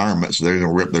about the environment, so they're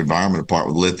going to rip the environment apart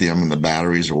with lithium and the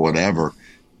batteries or whatever.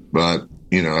 But,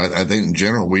 I think in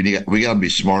general, we got to be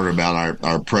smarter about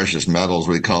our precious metals.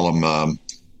 We call them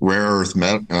rare earth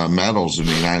metals in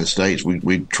the United States.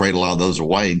 We trade a lot of those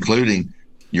away, including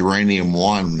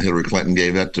uranium-1. Hillary Clinton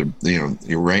gave that to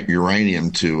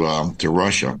uranium to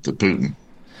Russia, to Putin.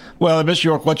 Well, Mr.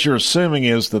 York, what you're assuming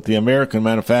is that the American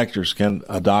manufacturers can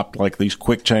adopt like these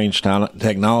quick change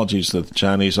technologies that the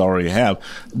Chinese already have.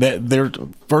 That they're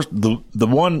first the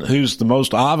one who's the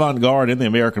most avant-garde in the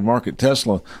American market,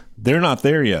 Tesla. They're not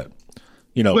there yet.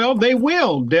 Well, they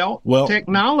will, Del. Well,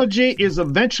 technology is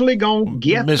eventually going to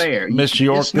get there. Miss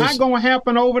York, it's not going to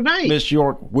happen overnight. Miss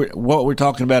York, what we're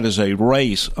talking about is a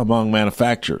race among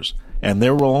manufacturers, and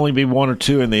there will only be one or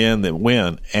two in the end that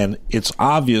win. And it's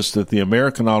obvious that the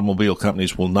American automobile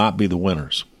companies will not be the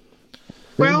winners.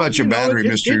 Well, about your battery,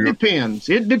 Mr. It depends.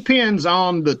 It depends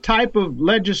on the type of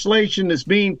legislation that's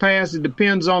being passed. It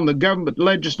depends on the government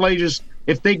legislators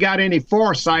if they got any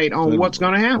foresight on what's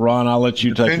going to happen. Ron, I'll let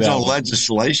you take that. Depends on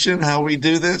legislation, how we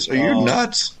do this. Are you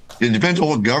nuts? It depends on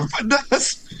what government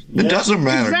does. It doesn't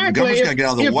matter. Exactly. The government's got to get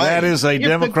out of the way. That is a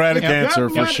Democratic answer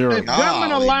for sure. If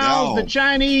government allows the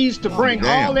Chinese to bring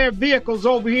all their vehicles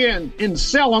over here and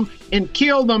sell them and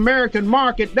kill the American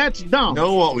market, that's dumb. You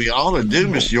know what we ought to do,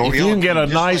 Mr. York? If you can get a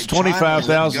nice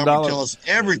 $25,000. Tell us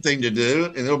everything to do,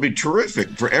 and it'll be terrific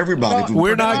for everybody.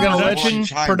 We're not going to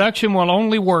let production will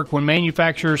only work when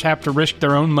manufacturers have to risk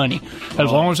their own money.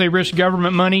 As long as they risk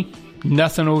government money,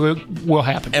 nothing will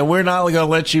happen. And we're not going to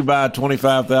let you buy a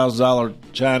 $25,000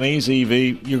 Chinese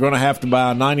EV. You're going to have to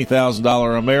buy a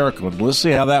 $90,000 American one. Let's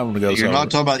see how that one goes. You're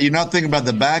not thinking about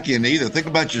the back end either. Think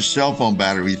about your cell phone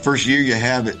battery. The first year you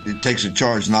have it, it takes a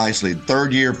charge nicely.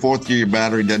 Third year, fourth year, your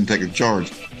battery doesn't take a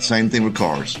charge. Same thing with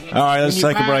cars. All right, let's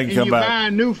take a break and come back. You buy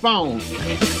a new phone.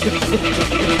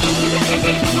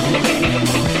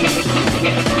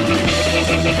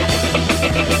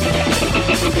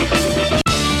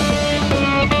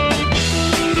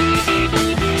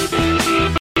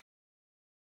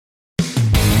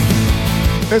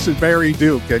 This is Barry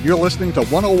Duke, and you're listening to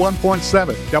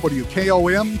 101.7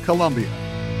 WKOM Columbia.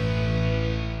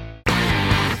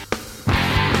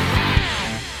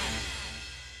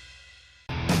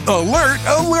 Alert,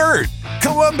 alert!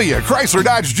 Columbia Chrysler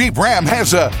Dodge Jeep Ram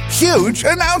has a huge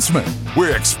announcement.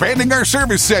 We're expanding our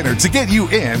service center to get you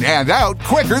in and out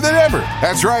quicker than ever.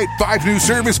 That's right, 5 new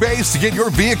service bays to get your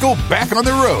vehicle back on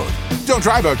the road. Don't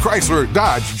drive a Chrysler,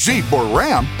 Dodge, Jeep, or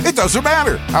Ram. It doesn't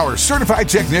matter. Our certified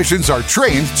technicians are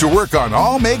trained to work on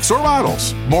all makes or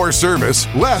models. More service,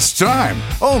 less time.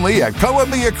 Only at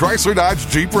Columbia Chrysler Dodge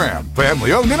Jeep Ram.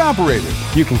 Family owned and operated.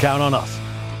 You can count on us.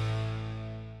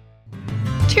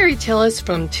 Terry Tillis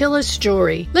from Tillis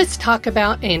Jewelry. Let's talk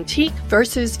about antique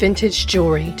versus vintage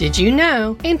jewelry. Did you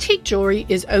know antique jewelry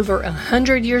is over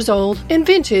 100 years old and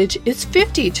vintage is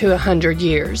 50 to 100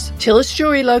 years? Tillis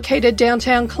Jewelry, located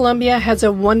downtown Columbia, has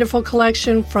a wonderful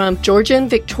collection from Georgian,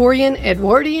 Victorian,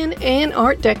 Edwardian, and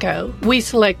Art Deco. We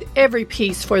select every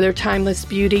piece for their timeless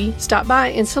beauty. Stop by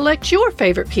and select your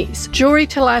favorite piece. Jewelry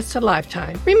to last a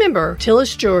lifetime. Remember,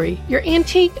 Tillis Jewelry, your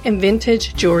antique and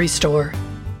vintage jewelry store.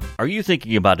 Are you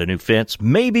thinking about a new fence?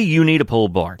 Maybe you need a pole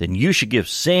barn. Then you should give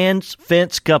Sands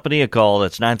Fence Company a call.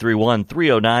 That's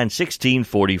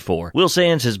 931-309-1644. Will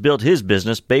Sands has built his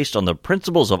business based on the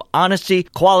principles of honesty,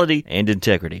 quality, and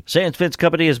integrity. Sands Fence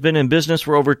Company has been in business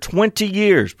for over 20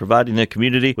 years, providing the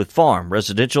community with farm,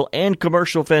 residential, and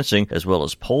commercial fencing, as well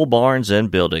as pole barns and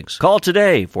buildings. Call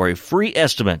today for a free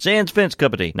estimate. Sands Fence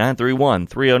Company,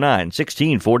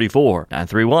 931-309-1644.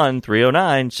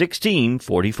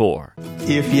 931-309-1644.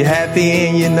 If you're happy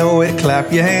and you know it,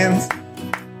 clap your hands.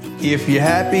 If you're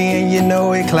happy and you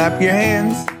know it, clap your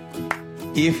hands.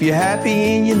 If you're happy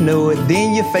and you know it,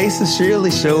 then your face will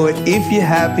surely show it. If you're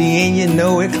happy and you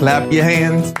know it, clap your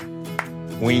hands.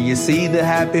 When you see the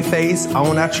happy face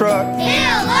on our truck,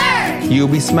 Hiller! You'll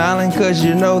be smiling cause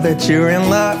you know that you're in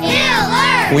luck.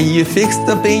 Hiller! When you're fixed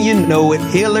up and you know it,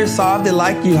 Hiller solved it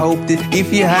like you hoped it.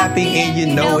 If you're happy and you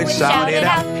know it, shout it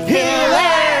out.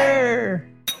 Hiller!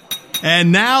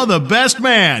 And now the best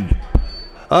man.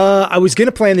 I was going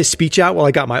to plan this speech out while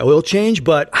I got my oil change,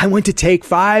 but I went to take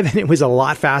 5 and it was a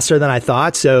lot faster than I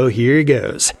thought, so here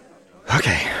goes.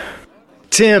 Okay.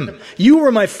 Tim, you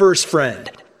were my first friend.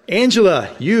 Angela,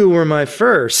 you were my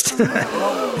first.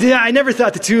 Yeah, I never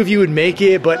thought the two of you would make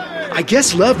it, but I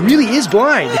guess love really is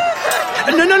blind.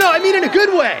 No, I mean in a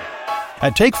good way.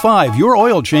 At Take 5, your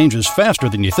oil change is faster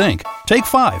than you think. Take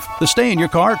 5, the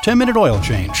stay-in-your-car 10-minute oil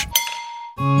change.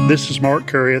 This is Mark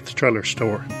Curry at the Trailer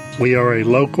Store. We are a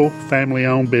local,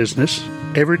 family-owned business.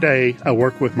 Every day, I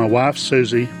work with my wife,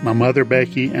 Susie, my mother,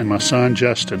 Becky, and my son,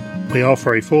 Justin. We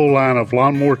offer a full line of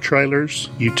lawnmower trailers,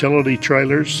 utility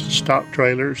trailers, stock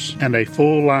trailers, and a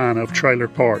full line of trailer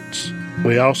parts.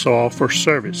 We also offer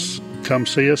service. Come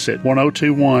see us at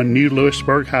 1021 New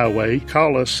Lewisburg Highway.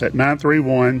 Call us at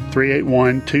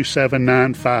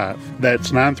 931-381-2795.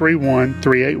 That's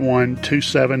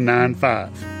 931-381-2795.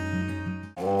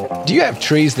 Do you have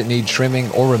trees that need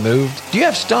trimming or removed? Do you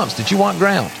have stumps that you want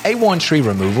ground? A1 Tree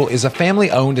Removal is a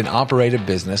family-owned and operated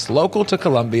business local to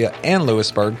Columbia and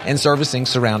Lewisburg and servicing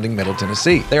surrounding Middle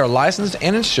Tennessee. They are licensed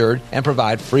and insured and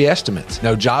provide free estimates.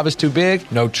 No job is too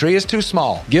big, no tree is too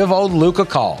small. Give old Luke a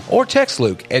call or text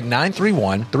Luke at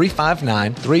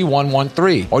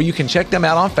 931-359-3113, or you can check them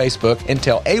out on Facebook and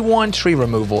tell A1 Tree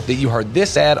Removal that you heard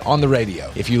this ad on the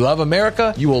radio. If you love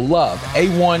America, you will love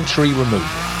A1 Tree Removal.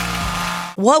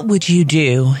 What would you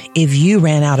do if you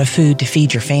ran out of food to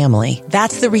feed your family?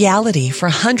 That's the reality for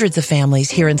hundreds of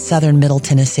families here in southern Middle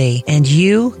Tennessee, and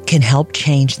you can help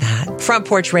change that. Front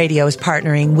Porch Radio is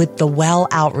partnering with the Well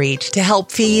Outreach to help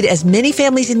feed as many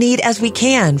families in need as we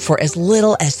can for as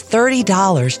little as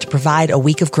 $30 to provide a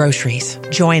week of groceries.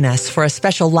 Join us for a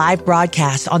special live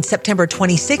broadcast on September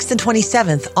 26th and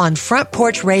 27th on Front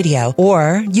Porch Radio,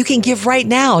 or you can give right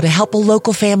now to help a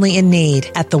local family in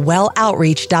need at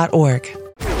thewelloutreach.org.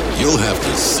 You'll have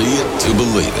to see it to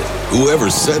believe it. Whoever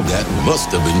said that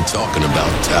must have been talking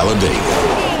about Talladega.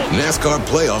 NASCAR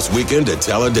Playoffs Weekend at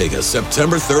Talladega,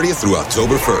 September 30th through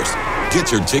October 1st.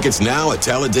 Get your tickets now at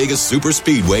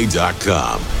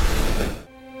TalladegaSuperspeedway.com.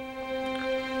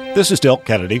 This is Del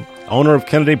Kennedy, owner of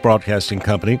Kennedy Broadcasting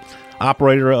Company,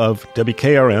 operator of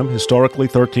WKRM, historically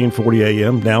 1340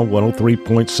 AM, now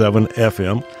 103.7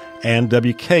 FM, and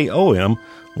WKOM,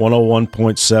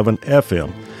 101.7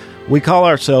 FM. We call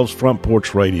ourselves Front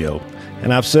Porch Radio,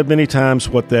 and I've said many times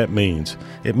what that means.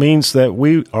 It means that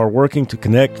we are working to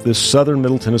connect this southern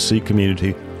Middle Tennessee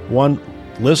community, one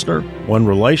listener, one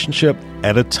relationship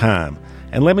at a time.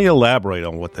 And let me elaborate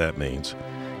on what that means.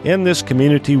 In this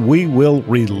community, we will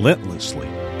relentlessly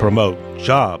promote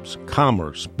jobs,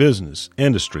 commerce, business,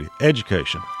 industry,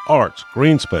 education, arts,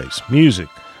 green space, music,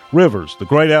 rivers, the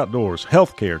great outdoors,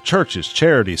 healthcare, churches,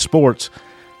 charities, sports,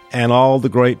 and all the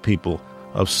great people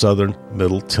of southern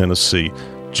Middle Tennessee.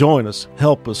 Join us,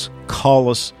 help us, call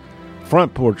us,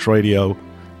 Front Porch Radio,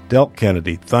 Delk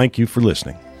Kennedy. Thank you for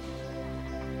listening.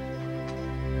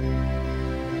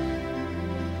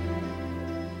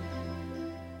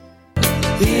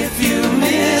 If you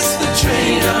miss the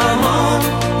train I'm on,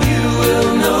 you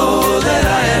will know that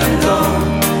I am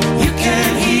gone. You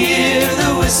can hear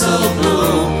the whistle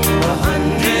blow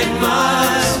 100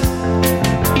 miles.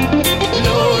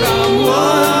 Lord, I'm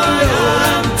one, Lord,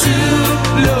 I'm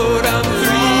two, Lord, I'm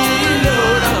three,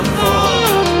 Lord, I'm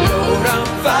four, Lord, I'm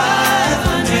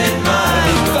 500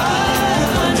 miles,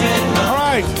 500 miles. All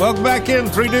right, welcome back in.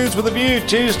 Three Dudes with a View,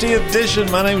 Tuesday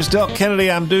edition. My name is Delk Kennedy.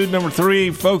 I'm dude number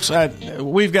 3. Folks,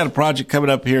 we've got a project coming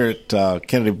up here at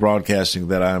Kennedy Broadcasting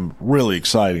that I'm really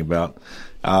excited about.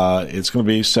 It's going to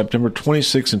be September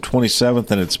 26th and 27th,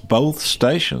 and it's both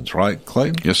stations, right,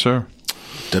 Clayton? Yes, sir.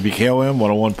 WKOM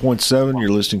 101.7 you're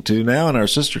listening to now, and our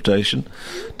sister station,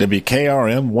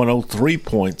 WKRM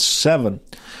 103.7.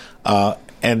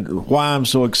 And why I'm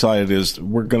so excited is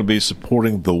we're going to be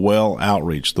supporting the Well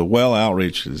Outreach. The Well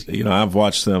Outreach is, I've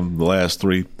watched them the last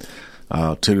 2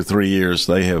 to 3 years.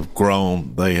 They have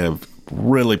grown. They have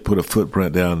really put a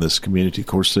footprint down in this community. Of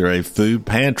course, they're a food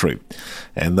pantry,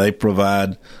 and they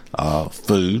provide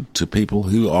food to people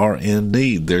who are in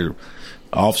need. Their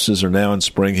offices are now in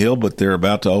Spring Hill, but they're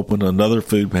about to open another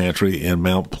food pantry in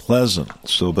Mount Pleasant.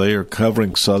 So they are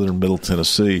covering southern Middle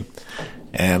Tennessee.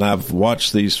 And I've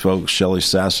watched these folks. Shelley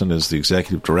Sasson is the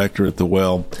executive director at the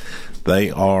Well. They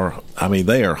are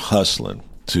hustling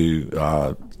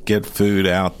to get food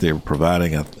out. They're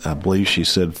providing, I believe she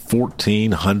said,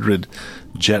 1,400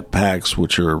 jetpacks,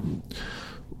 which are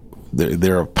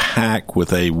they're a pack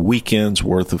with a weekend's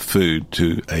worth of food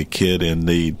to a kid in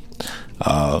need.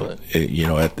 At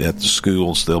the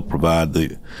schools, they'll provide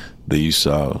these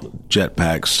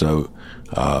jetpacks so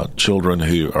children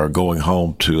who are going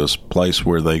home to a place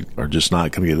where they are just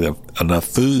not going to get enough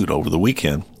food over the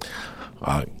weekend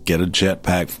get a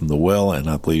jetpack from the Well, and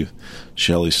I believe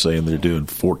Shelley's saying they're doing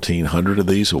 1,400 of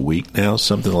these a week now,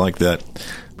 something like that.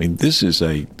 I mean, this is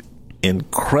a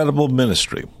incredible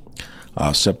ministry.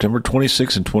 September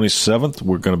 26th and 27th,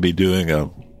 we're going to be doing a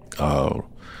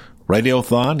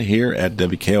radiothon here at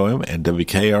WKOM and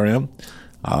WKRM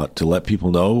to let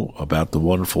people know about the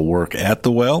wonderful work at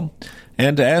the Well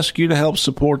and to ask you to help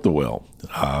support the Well.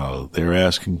 They're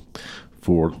asking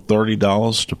for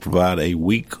 $30 to provide a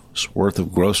week's worth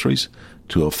of groceries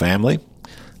to a family.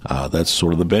 That's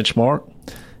sort of the benchmark.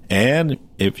 And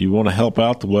if you want to help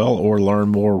out the Well or learn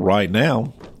more right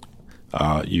now,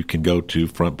 you can go to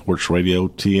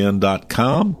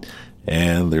frontporchradiotn.com,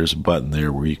 and there's a button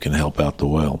there where you can help out the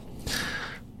Well.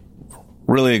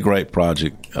 Really a great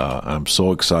project. I'm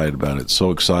so excited about it.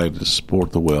 So excited to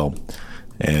support the Well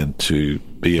and to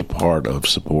be a part of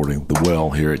supporting the Well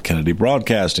here at Kennedy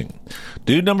Broadcasting.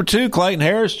 Dude number 2, Clayton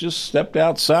Harris, just stepped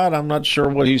outside. I'm not sure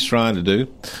what he's trying to do.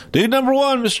 Dude number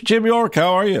 1, Mr. Jim York,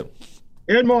 how are you?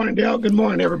 Good morning, Dale. Good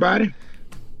morning, everybody.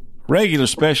 Regular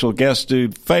special guest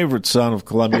dude, favorite son of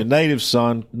Columbia, native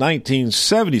son,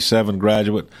 1977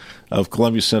 graduate of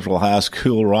Columbia Central High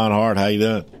School, Ron Hart. How you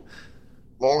doing?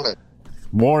 Morning.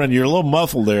 Morning. You're a little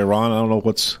muffled there, Ron. I don't know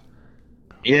what's...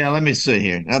 Yeah, let me see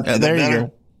here. There you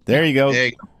go. There you go.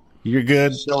 You're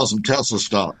good. Selling some Tesla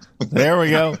stock. There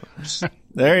we go.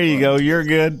 There you go. You're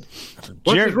good.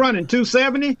 What's it running,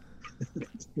 270?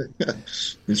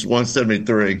 It's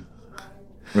 173.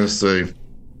 Let's see.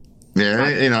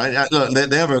 Yeah, look,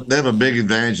 they have a big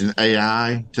advantage in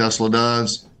AI. Tesla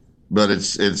does, but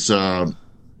it's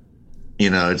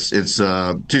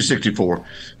 264.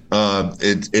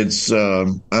 It's I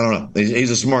don't know.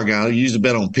 He's a smart guy. He used to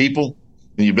bet on people,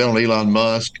 and you bet on Elon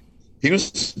Musk. He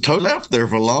was totally out there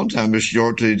for a long time, Mr.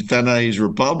 York, to find out he's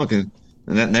Republican,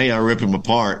 and now I rip him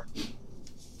apart.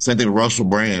 Same thing with Russell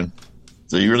Brand.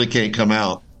 So you really can't come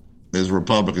out as a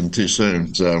Republican too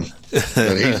soon. So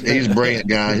but he's a brilliant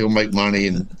guy. He'll make money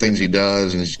in things he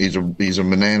does, and he's a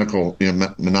maniacal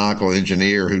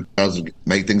engineer who does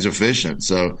make things efficient.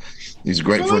 So he's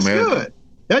great for America. Good.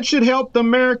 That should help the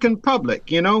American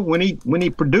public. When he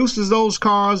produces those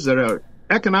cars that are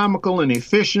economical and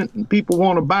efficient and people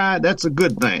want to buy, that's a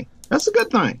good thing. That's a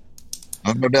good thing.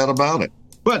 No doubt about it.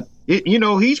 But,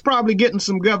 he's probably getting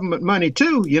some government money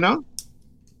too, Yeah,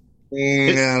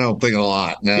 I don't think a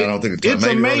lot. No, I don't think it's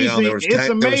amazing. There was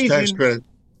tax credit.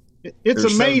 It's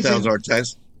amazing.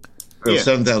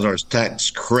 $7,000 tax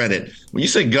credit. When you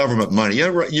say government money,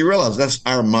 you realize that's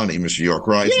our money, Mr. York,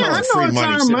 right? It's not like free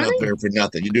money sitting up there for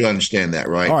nothing. You do understand that,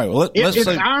 right? All right. Well, it's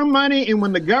our money, and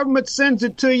when the government sends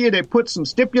it to you, they put some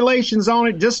stipulations on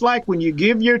it, just like when you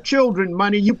give your children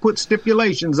money, you put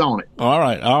stipulations on it. All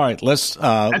right. That's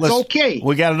okay.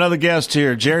 We got another guest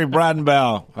here, Jerry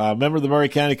Bridenbaugh, member of the Murray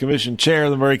County Commission, chair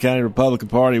of the Murray County Republican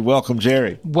Party. Welcome,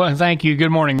 Jerry. Well, thank you.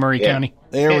 Good morning, Murray County.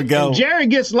 There we go. And Jerry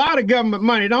gets a lot of government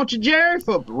money, don't you, Jerry,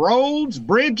 for roads,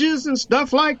 bridges, and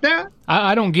stuff like that?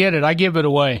 I don't get it. I give it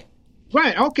away.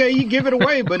 Right. Okay, you give it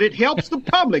away, but it helps the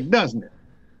public, doesn't it?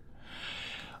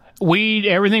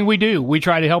 Everything we do, we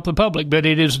try to help the public, but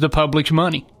it is the public's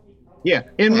money. Yeah,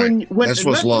 and when that's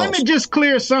what's lost. Let me just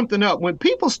clear something up. When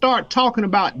people start talking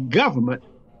about government,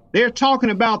 they're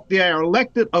talking about their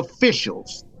elected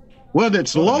officials, whether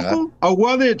it's local or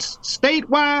whether it's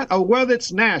statewide or whether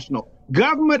it's national.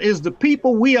 Government is the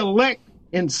people we elect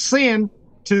and send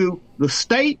to the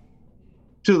state,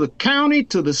 to the county,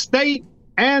 to the state,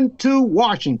 and to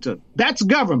Washington. That's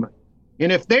government.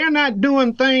 And if they're not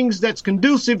doing things that's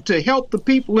conducive to help the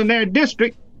people in their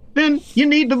district, then you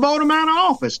need to vote them out of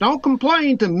office. Don't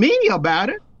complain to me about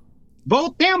it.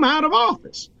 Vote them out of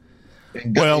office.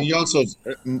 Well, you also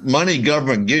money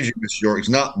government gives you, Mr. York, it's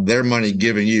not their money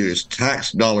giving you. It's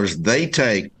tax dollars they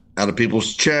take out of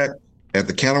people's check at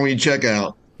the counter when you check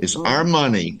out. It's our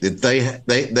money that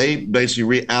they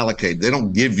basically reallocate. They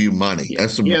don't give you money.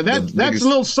 That's a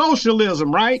little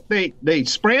socialism, right? They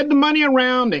spread the money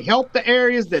around. They help the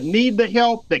areas that need the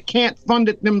help that can't fund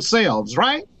it themselves,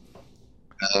 right?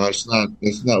 It's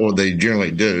not what they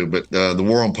generally do. But the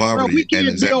war on poverty didn't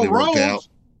exactly work out.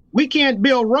 We can't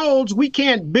build roads. We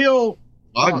can't build.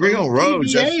 I agree on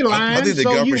roads. I think the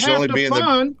government should only be in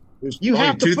the. You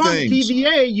have to fund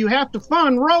TVA. You have to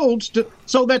fund roads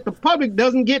so that the public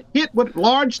doesn't get hit with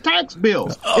large tax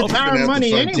bills. It's our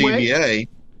money anyway.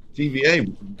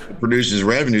 TVA produces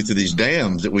revenue through these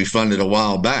dams that we funded a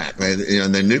while back,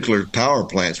 and the nuclear power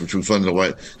plants, which we funded a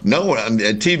while. No one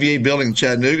at TVA building in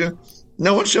Chattanooga.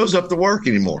 No one shows up to work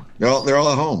anymore. They're all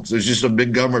at home. So it's just a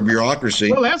big government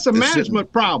bureaucracy. Well, that's a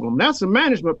management problem. That's a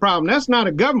management problem. That's not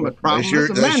a government problem.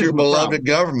 That's your beloved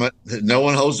government. No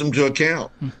one holds them to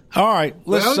account. All right.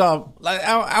 Let's.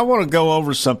 I want to go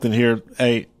over something here.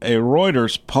 A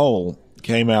Reuters poll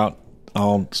came out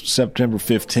on September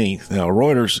 15th. Now,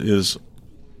 Reuters is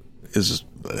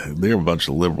they're a bunch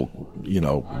of liberal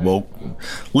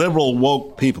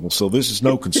woke people. So this is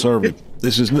no conservative.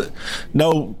 This is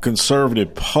no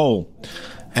conservative poll.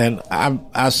 And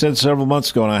I said several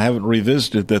months ago, and I haven't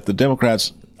revisited, that the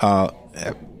Democrats have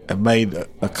made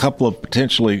a couple of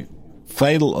potentially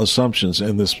fatal assumptions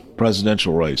in this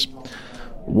presidential race.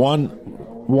 One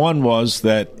was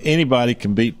that anybody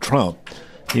can beat Trump.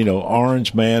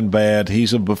 Orange man bad.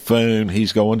 He's a buffoon.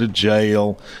 He's going to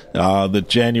jail. The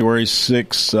January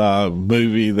 6th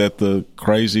movie that the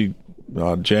crazy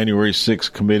January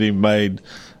 6th committee made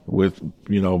with,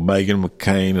 Meghan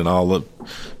McCain and all the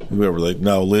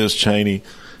Liz Cheney,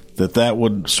 that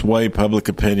would sway public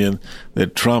opinion,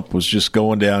 that Trump was just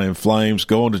going down in flames,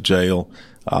 going to jail,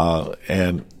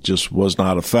 and just was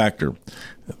not a factor.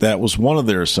 That was one of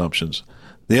their assumptions.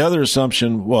 The other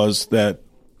assumption was that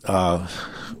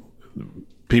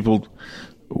people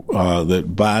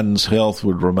that Biden's health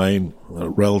would remain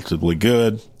relatively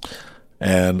good,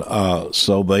 and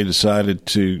so they decided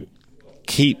to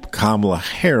keep Kamala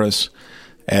Harris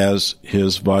as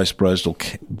his vice presidential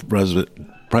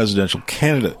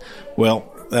candidate. Well,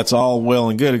 that's all well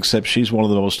and good, except she's one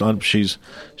of the most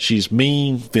she's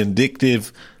mean,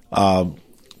 vindictive,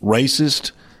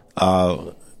 racist.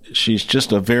 She's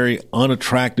just a very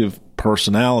unattractive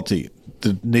personality.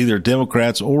 Neither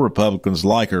Democrats or Republicans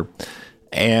like her.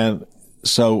 And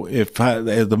so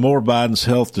the more Biden's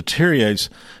health deteriorates,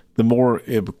 the more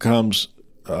it becomes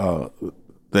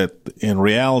that in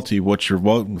reality what you're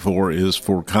voting for is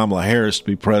for Kamala Harris to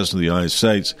be president of the United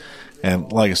States. And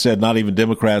like I said, not even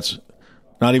Democrats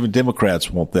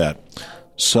want that.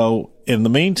 So in the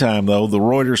meantime, though, the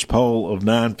Reuters poll of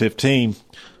 9/15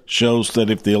 shows that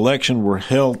if the election were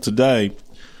held today,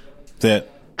 that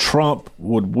Trump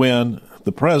would win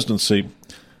the presidency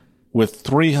with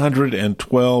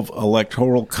 312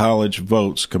 electoral college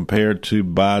votes compared to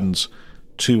Biden's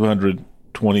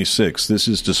 226. This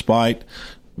is despite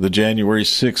the January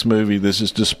 6th movie. This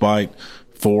is despite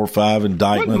 4 or 5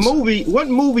 indictments. What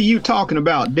movie you talking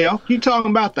about, Del? You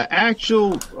talking about the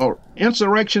actual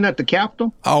insurrection at the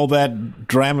Capitol? Oh, that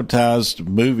dramatized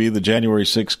movie the January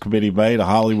 6th committee made, a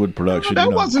Hollywood production.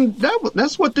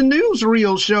 That's what the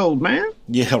newsreel showed, man.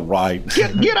 Yeah, right.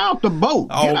 Get out the boat.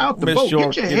 Get out the boat.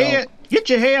 York, Get your head. Get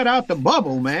your head out the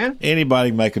bubble, man.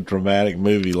 Anybody make a dramatic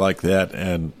movie like that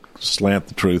and slant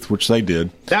the truth, which they did.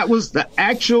 That was the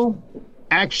actual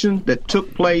action that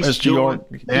took place. Mr. York,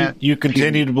 you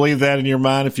continue to believe that in your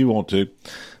mind if you want to.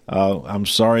 I'm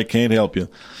sorry, I can't help you.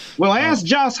 Well, ask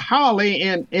Josh Hawley,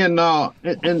 and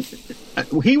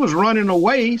he was running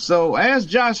away. So ask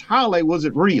Josh Hawley, was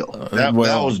it real? That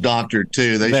was doctored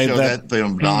too. They showed that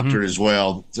film doctored as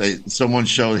well. Someone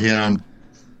showed him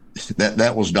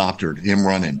that was doctored. Him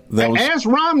running. Ask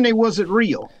Romney, was it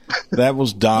real? That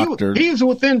was doctored. He was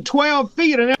within 12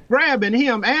 feet and grabbing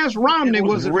him. Ask Romney,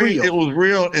 was it real? It was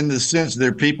real in the sense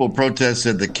there people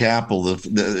protested the Capitol.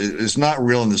 It's not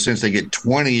real in the sense they get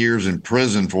 20 years in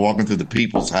prison for walking through the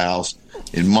people's house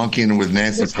and monkeying with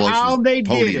Nancy Pelosi's how they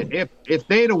podium. did it. If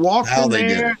they'd have walked in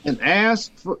there and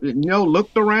asked,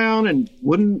 looked around and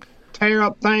wouldn't tear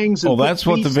up things. And that's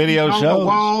what the video shows. The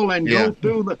wall and go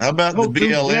through the. How about the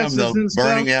BLM though,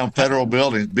 burning down federal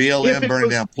buildings? BLM burning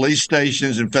down police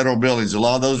stations and federal buildings. A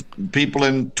lot of those people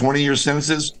in 20-year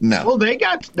sentences. No. Well, they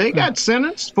got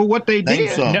sentenced for what they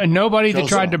did. So. Nobody that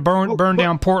tried to burn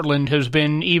down Portland has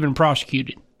been even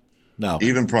prosecuted. No,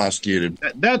 even prosecuted.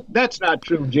 That's not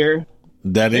true, Jerry.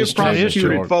 That is true.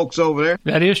 Prosecuted folks over there.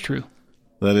 That is true.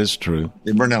 That is true.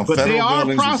 They burn down federal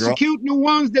buildings. They are prosecuting the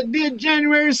ones that did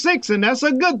January 6th, and that's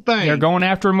a good thing. They're going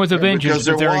after them with a vengeance,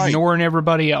 but they're ignoring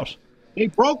everybody else. They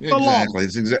broke the law.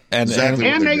 It's exactly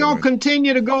and they're going to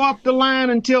continue to go up the line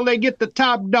until they get the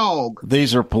top dog.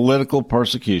 These are political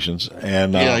persecutions.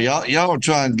 And y'all are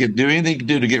trying to do anything you can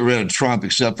do to get rid of Trump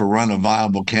except for run a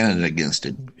viable candidate against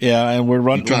him. Yeah, and we're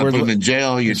running. You're trying to put him in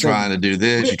jail. You're trying to do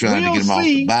this. You're trying to get him off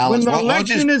the ballot. Why don't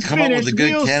you just come up with a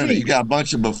good candidate? You got a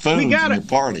bunch of buffoons in your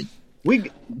party.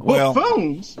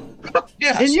 Buffoons?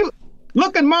 Yes. And you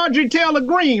look at Marjorie Taylor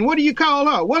Greene. What do you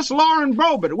call her? What's Lauren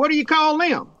Boebert? What do you call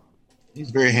them? He's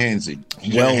very handsy.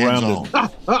 Well-rounded.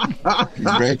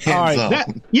 He's very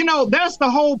hands-on. That's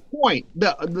the whole point.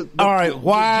 All right,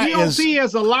 why the GOP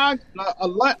has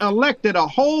elected a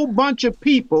whole bunch of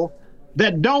people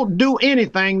that don't do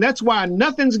anything. That's why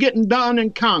nothing's getting done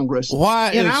in Congress.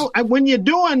 When you're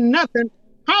doing nothing,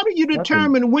 how do you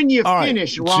determine when you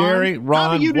finish, Ron? Jerry,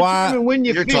 Ron, how do you determine when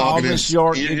you finish?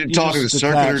 You're talking to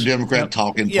circular Democrat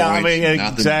talking points. I mean,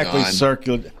 exactly,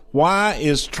 circular. Why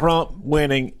is Trump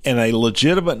winning in a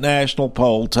legitimate national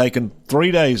poll taken 3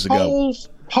 days ago?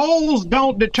 Polls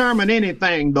don't determine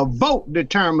anything. The vote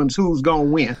determines who's going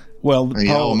to win. Well, the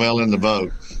poll mail in the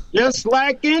vote. Just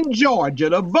like in Georgia,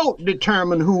 the vote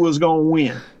determined who was going to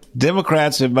win.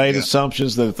 Democrats have made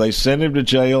assumptions that if they send him to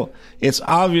jail, it's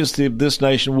obvious that this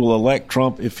nation will elect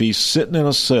Trump if he's sitting in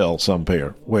a cell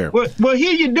somewhere. Where? Well,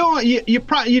 here you're doing.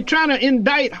 You're trying to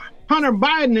indict Hunter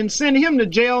Biden and send him to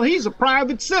jail. He's a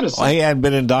private citizen. Well, he hadn't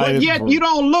been indicted. But yet you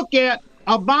don't look at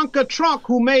Ivanka Trump,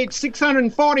 who made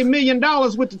 $640 million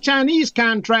with the Chinese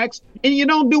contracts, and you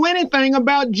don't do anything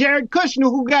about Jared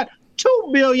Kushner, who got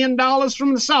 $2 billion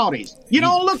from the Saudis. You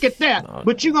don't look at that,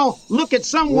 but you're going to look at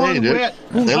someone who's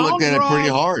looked at it pretty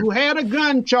hard. Who had a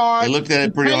gun charge. They looked at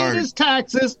it pretty hard. Paid his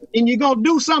taxes, and you're going to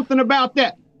do something about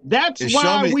that. That's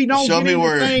why we don't get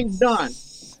anything done.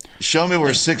 Show me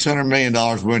where $600 million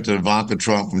went to Ivanka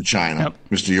Trump from China,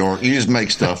 Mr. York. You just make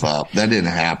stuff up. That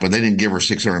didn't happen. They didn't give her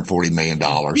 $640 million.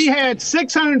 He had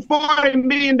 $640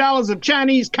 million of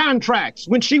Chinese contracts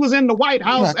when she was in the White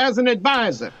House as an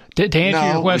advisor. To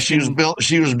answer your question,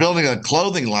 she was building a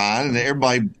clothing line, and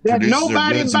everybody produces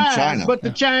their goods in China. But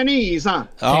the Chinese, huh?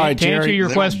 All right, to answer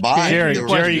your question,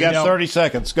 Jerry, you got 30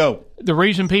 seconds. Go. The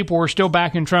reason people are still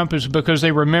backing Trump is because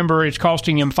they remember it's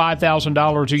costing him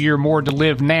 $5,000 a year more to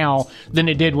live now than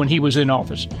it did when he was in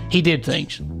office. He did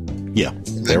things. Yeah,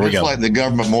 there we go. Like the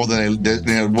government more than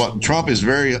what Trump is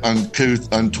very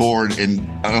uncouth, untoward, and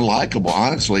unlikable,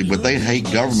 honestly. But they hate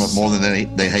government more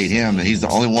than they hate him, and he's the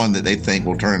only one that they think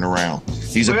will turn it around.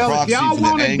 He's a proxy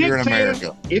for the anger in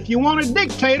America. If you want a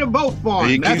dictator, vote for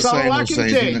him. That's all I can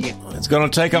tell you. It's going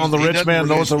to take on the rich man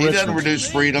north of Richmond. He doesn't reduce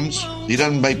freedoms. He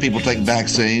doesn't make people take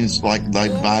vaccines like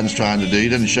Biden's trying to do. He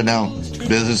doesn't shut down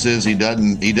businesses. He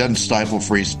doesn't stifle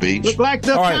free speech. Look like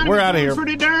the all right, we're out of here.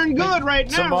 Pretty darn good right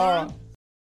now. Tomorrow.